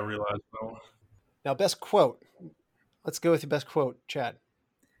 That's what I realized. Now, best quote. Let's go with your best quote, Chad.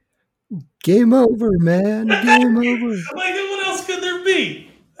 Game over, man. Game over. Like, what else could there be?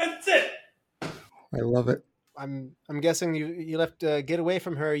 That's it. I love it. I'm guessing you left Get Away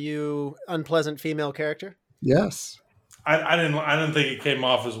From Her, you unpleasant female character? Yes. I didn't think it came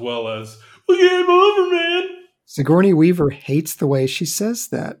off as well as game over, man. Sigourney Weaver hates the way she says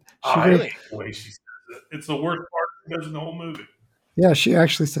that. I hate the way she says it. It's the worst part she does in the whole movie. Yeah, she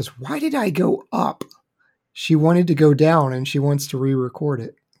actually says, "Why did I go up?" She wanted to go down, and she wants to re-record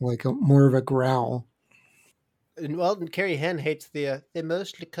it, like more of a growl. And Carrie Henn hates they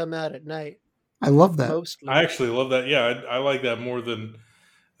mostly come out at night. I love that. Mostly. I actually love that. Yeah, I like that more than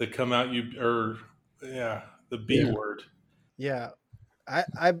the come out the B word. Yeah.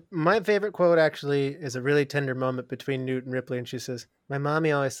 My favorite quote actually is a really tender moment between Newt and Ripley, and she says, "My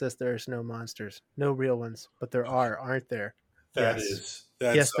mommy always says there's no monsters, no real ones, but there are, aren't there?" That's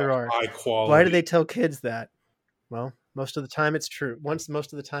Yes, there are. high quality. Why do they tell kids that? Well, most of the time it's true. Most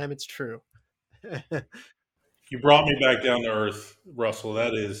of the time it's true. You brought me back down to earth, Russell.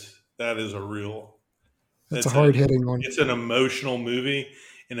 That is a real. That's a hard-hitting one. It's an emotional movie,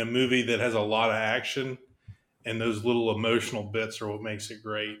 and a movie that has a lot of action, and those little emotional bits are what makes it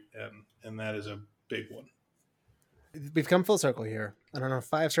great, and that is a big one. We've come full circle here. I don't know,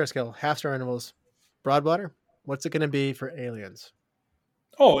 5-star scale, half-star intervals. Broadwater, what's it going to be for Aliens?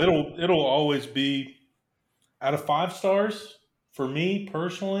 Oh, it'll always be out of 5 stars for me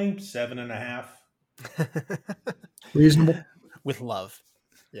personally, 7.5. Reasonable. With love,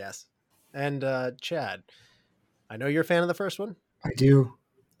 yes. And Chad, I know you're a fan of the first one. I do.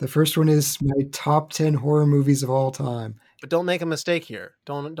 The first one is my top 10 horror movies of all time. But don't make a mistake here.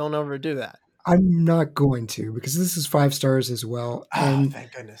 Don't overdo that. I'm not going to, because this is 5 stars as well. And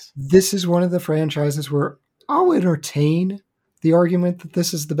thank goodness. this is one of the franchises where I'll entertain the argument that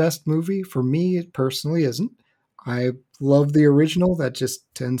this is the best movie. For me, it personally isn't. I love the original. That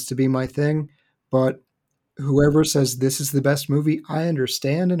just tends to be my thing. But whoever says this is the best movie, I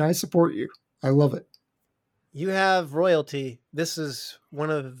understand and I support you. I love it. You have royalty. This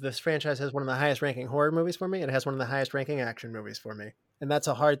franchise has one of the highest ranking horror movies for me. It has one of the highest ranking action movies for me. And that's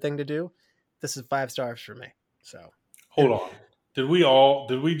a hard thing to do. This is 5 stars for me. So hold on. Did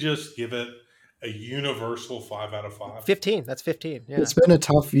we just give it a universal 5 out of 5? 15. That's 15. Yeah. It's been a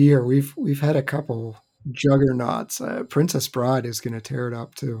tough year. We've had a couple juggernauts. Princess Bride is going to tear it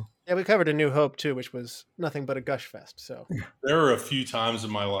up too. Yeah, we covered A New Hope too, which was nothing but a gush fest. So there are a few times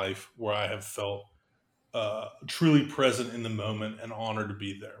in my life where I have felt truly present in the moment and honored to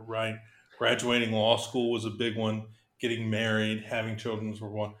be there. Right, graduating law school was a big one. Getting married, having children were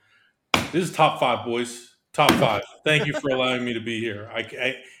one. This is top 5, boys. Top 5. Thank you for allowing me to be here.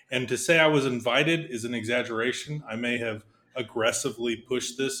 And to say I was invited is an exaggeration. I may have aggressively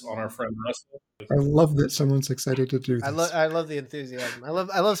pushed this on our friend Russell. I love that someone's excited to do this. I love the enthusiasm. I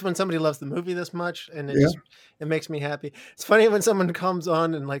love when somebody loves the movie this much, and it makes me happy. It's funny when someone comes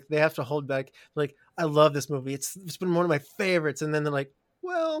on and like they have to hold back. Like, I love this movie. It's been one of my favorites, and then they're like,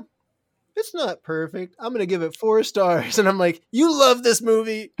 well, it's not perfect. I'm going to give it 4 stars. And I'm like, you love this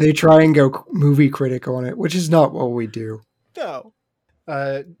movie. They try and go movie critic on it, which is not what we do. No. Do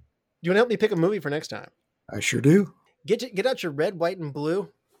you want to help me pick a movie for next time? I sure do. Get out your red, white, and blue.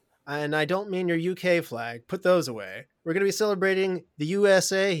 And I don't mean your UK flag. Put those away. We're going to be celebrating the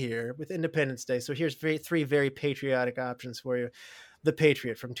USA here with Independence Day. So here's 3 very patriotic options for you. The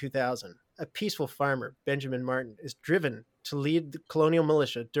Patriot from 2000. A peaceful farmer, Benjamin Martin, is driven to lead the colonial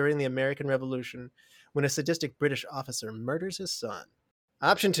militia during the American Revolution when a sadistic British officer murders his son.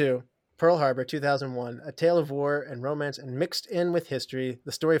 Option 2, Pearl Harbor, 2001. A tale of war and romance and mixed in with history.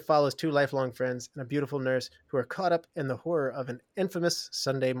 The story follows 2 lifelong friends and a beautiful nurse who are caught up in the horror of an infamous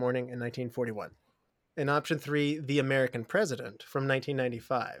Sunday morning in 1941. And option 3, The American President from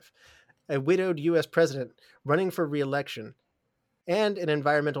 1995. A widowed U.S. president running for re-election and an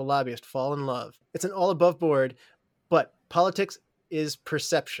environmental lobbyist fall in love. It's an all above board, but politics is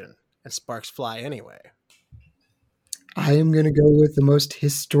perception, and sparks fly anyway. I am going to go with the most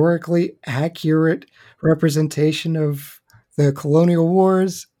historically accurate representation of the colonial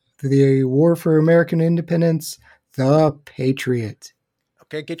wars, the war for American independence, The Patriot.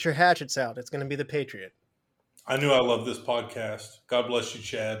 Okay, get your hatchets out. It's going to be The Patriot. I knew I loved this podcast. God bless you,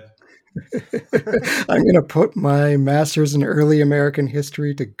 Chad. I'm going to put my master's in early American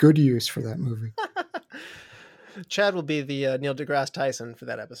history to good use for that movie. Chad will be the Neil deGrasse Tyson for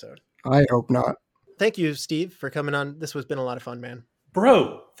that episode. I hope not. Thank you, Steve, for coming on. This has been a lot of fun, man.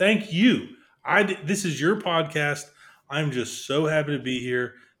 Bro, thank you. This is your podcast. I'm just so happy to be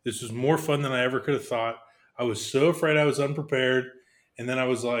here. This was more fun than I ever could have thought. I was so afraid I was unprepared. And then I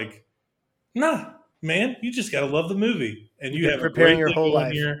was like, nah, man, you just got to love the movie. And you have preparing your whole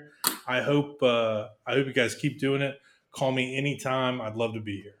life here. I hope you guys keep doing it. Call me anytime. I'd love to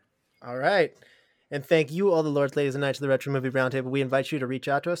be here. All right. And thank you, all the lords, ladies, and knights of the Retro Movie Roundtable. We invite you to reach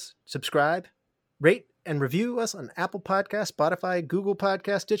out to us, subscribe, rate, and review us on Apple Podcasts, Spotify, Google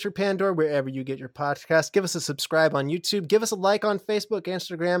Podcasts, Stitcher, Pandora, wherever you get your podcasts. Give us a subscribe on YouTube. Give us a like on Facebook,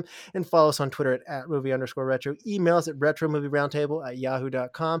 Instagram, and follow us on Twitter at @movie_retro. Email us at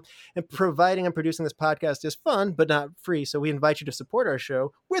retromovieroundtable@yahoo.com. And providing and producing this podcast is fun, but not free. So we invite you to support our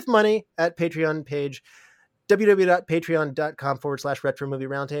show with money at Patreon page,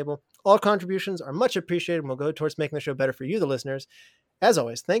 www.patreon.com/retromovieroundtable. All contributions are much appreciated and will go towards making the show better for you, the listeners. As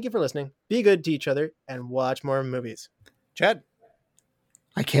always, thank you for listening. Be good to each other and watch more movies. Chad?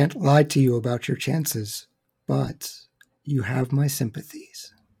 I can't lie to you about your chances, but you have my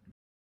sympathies.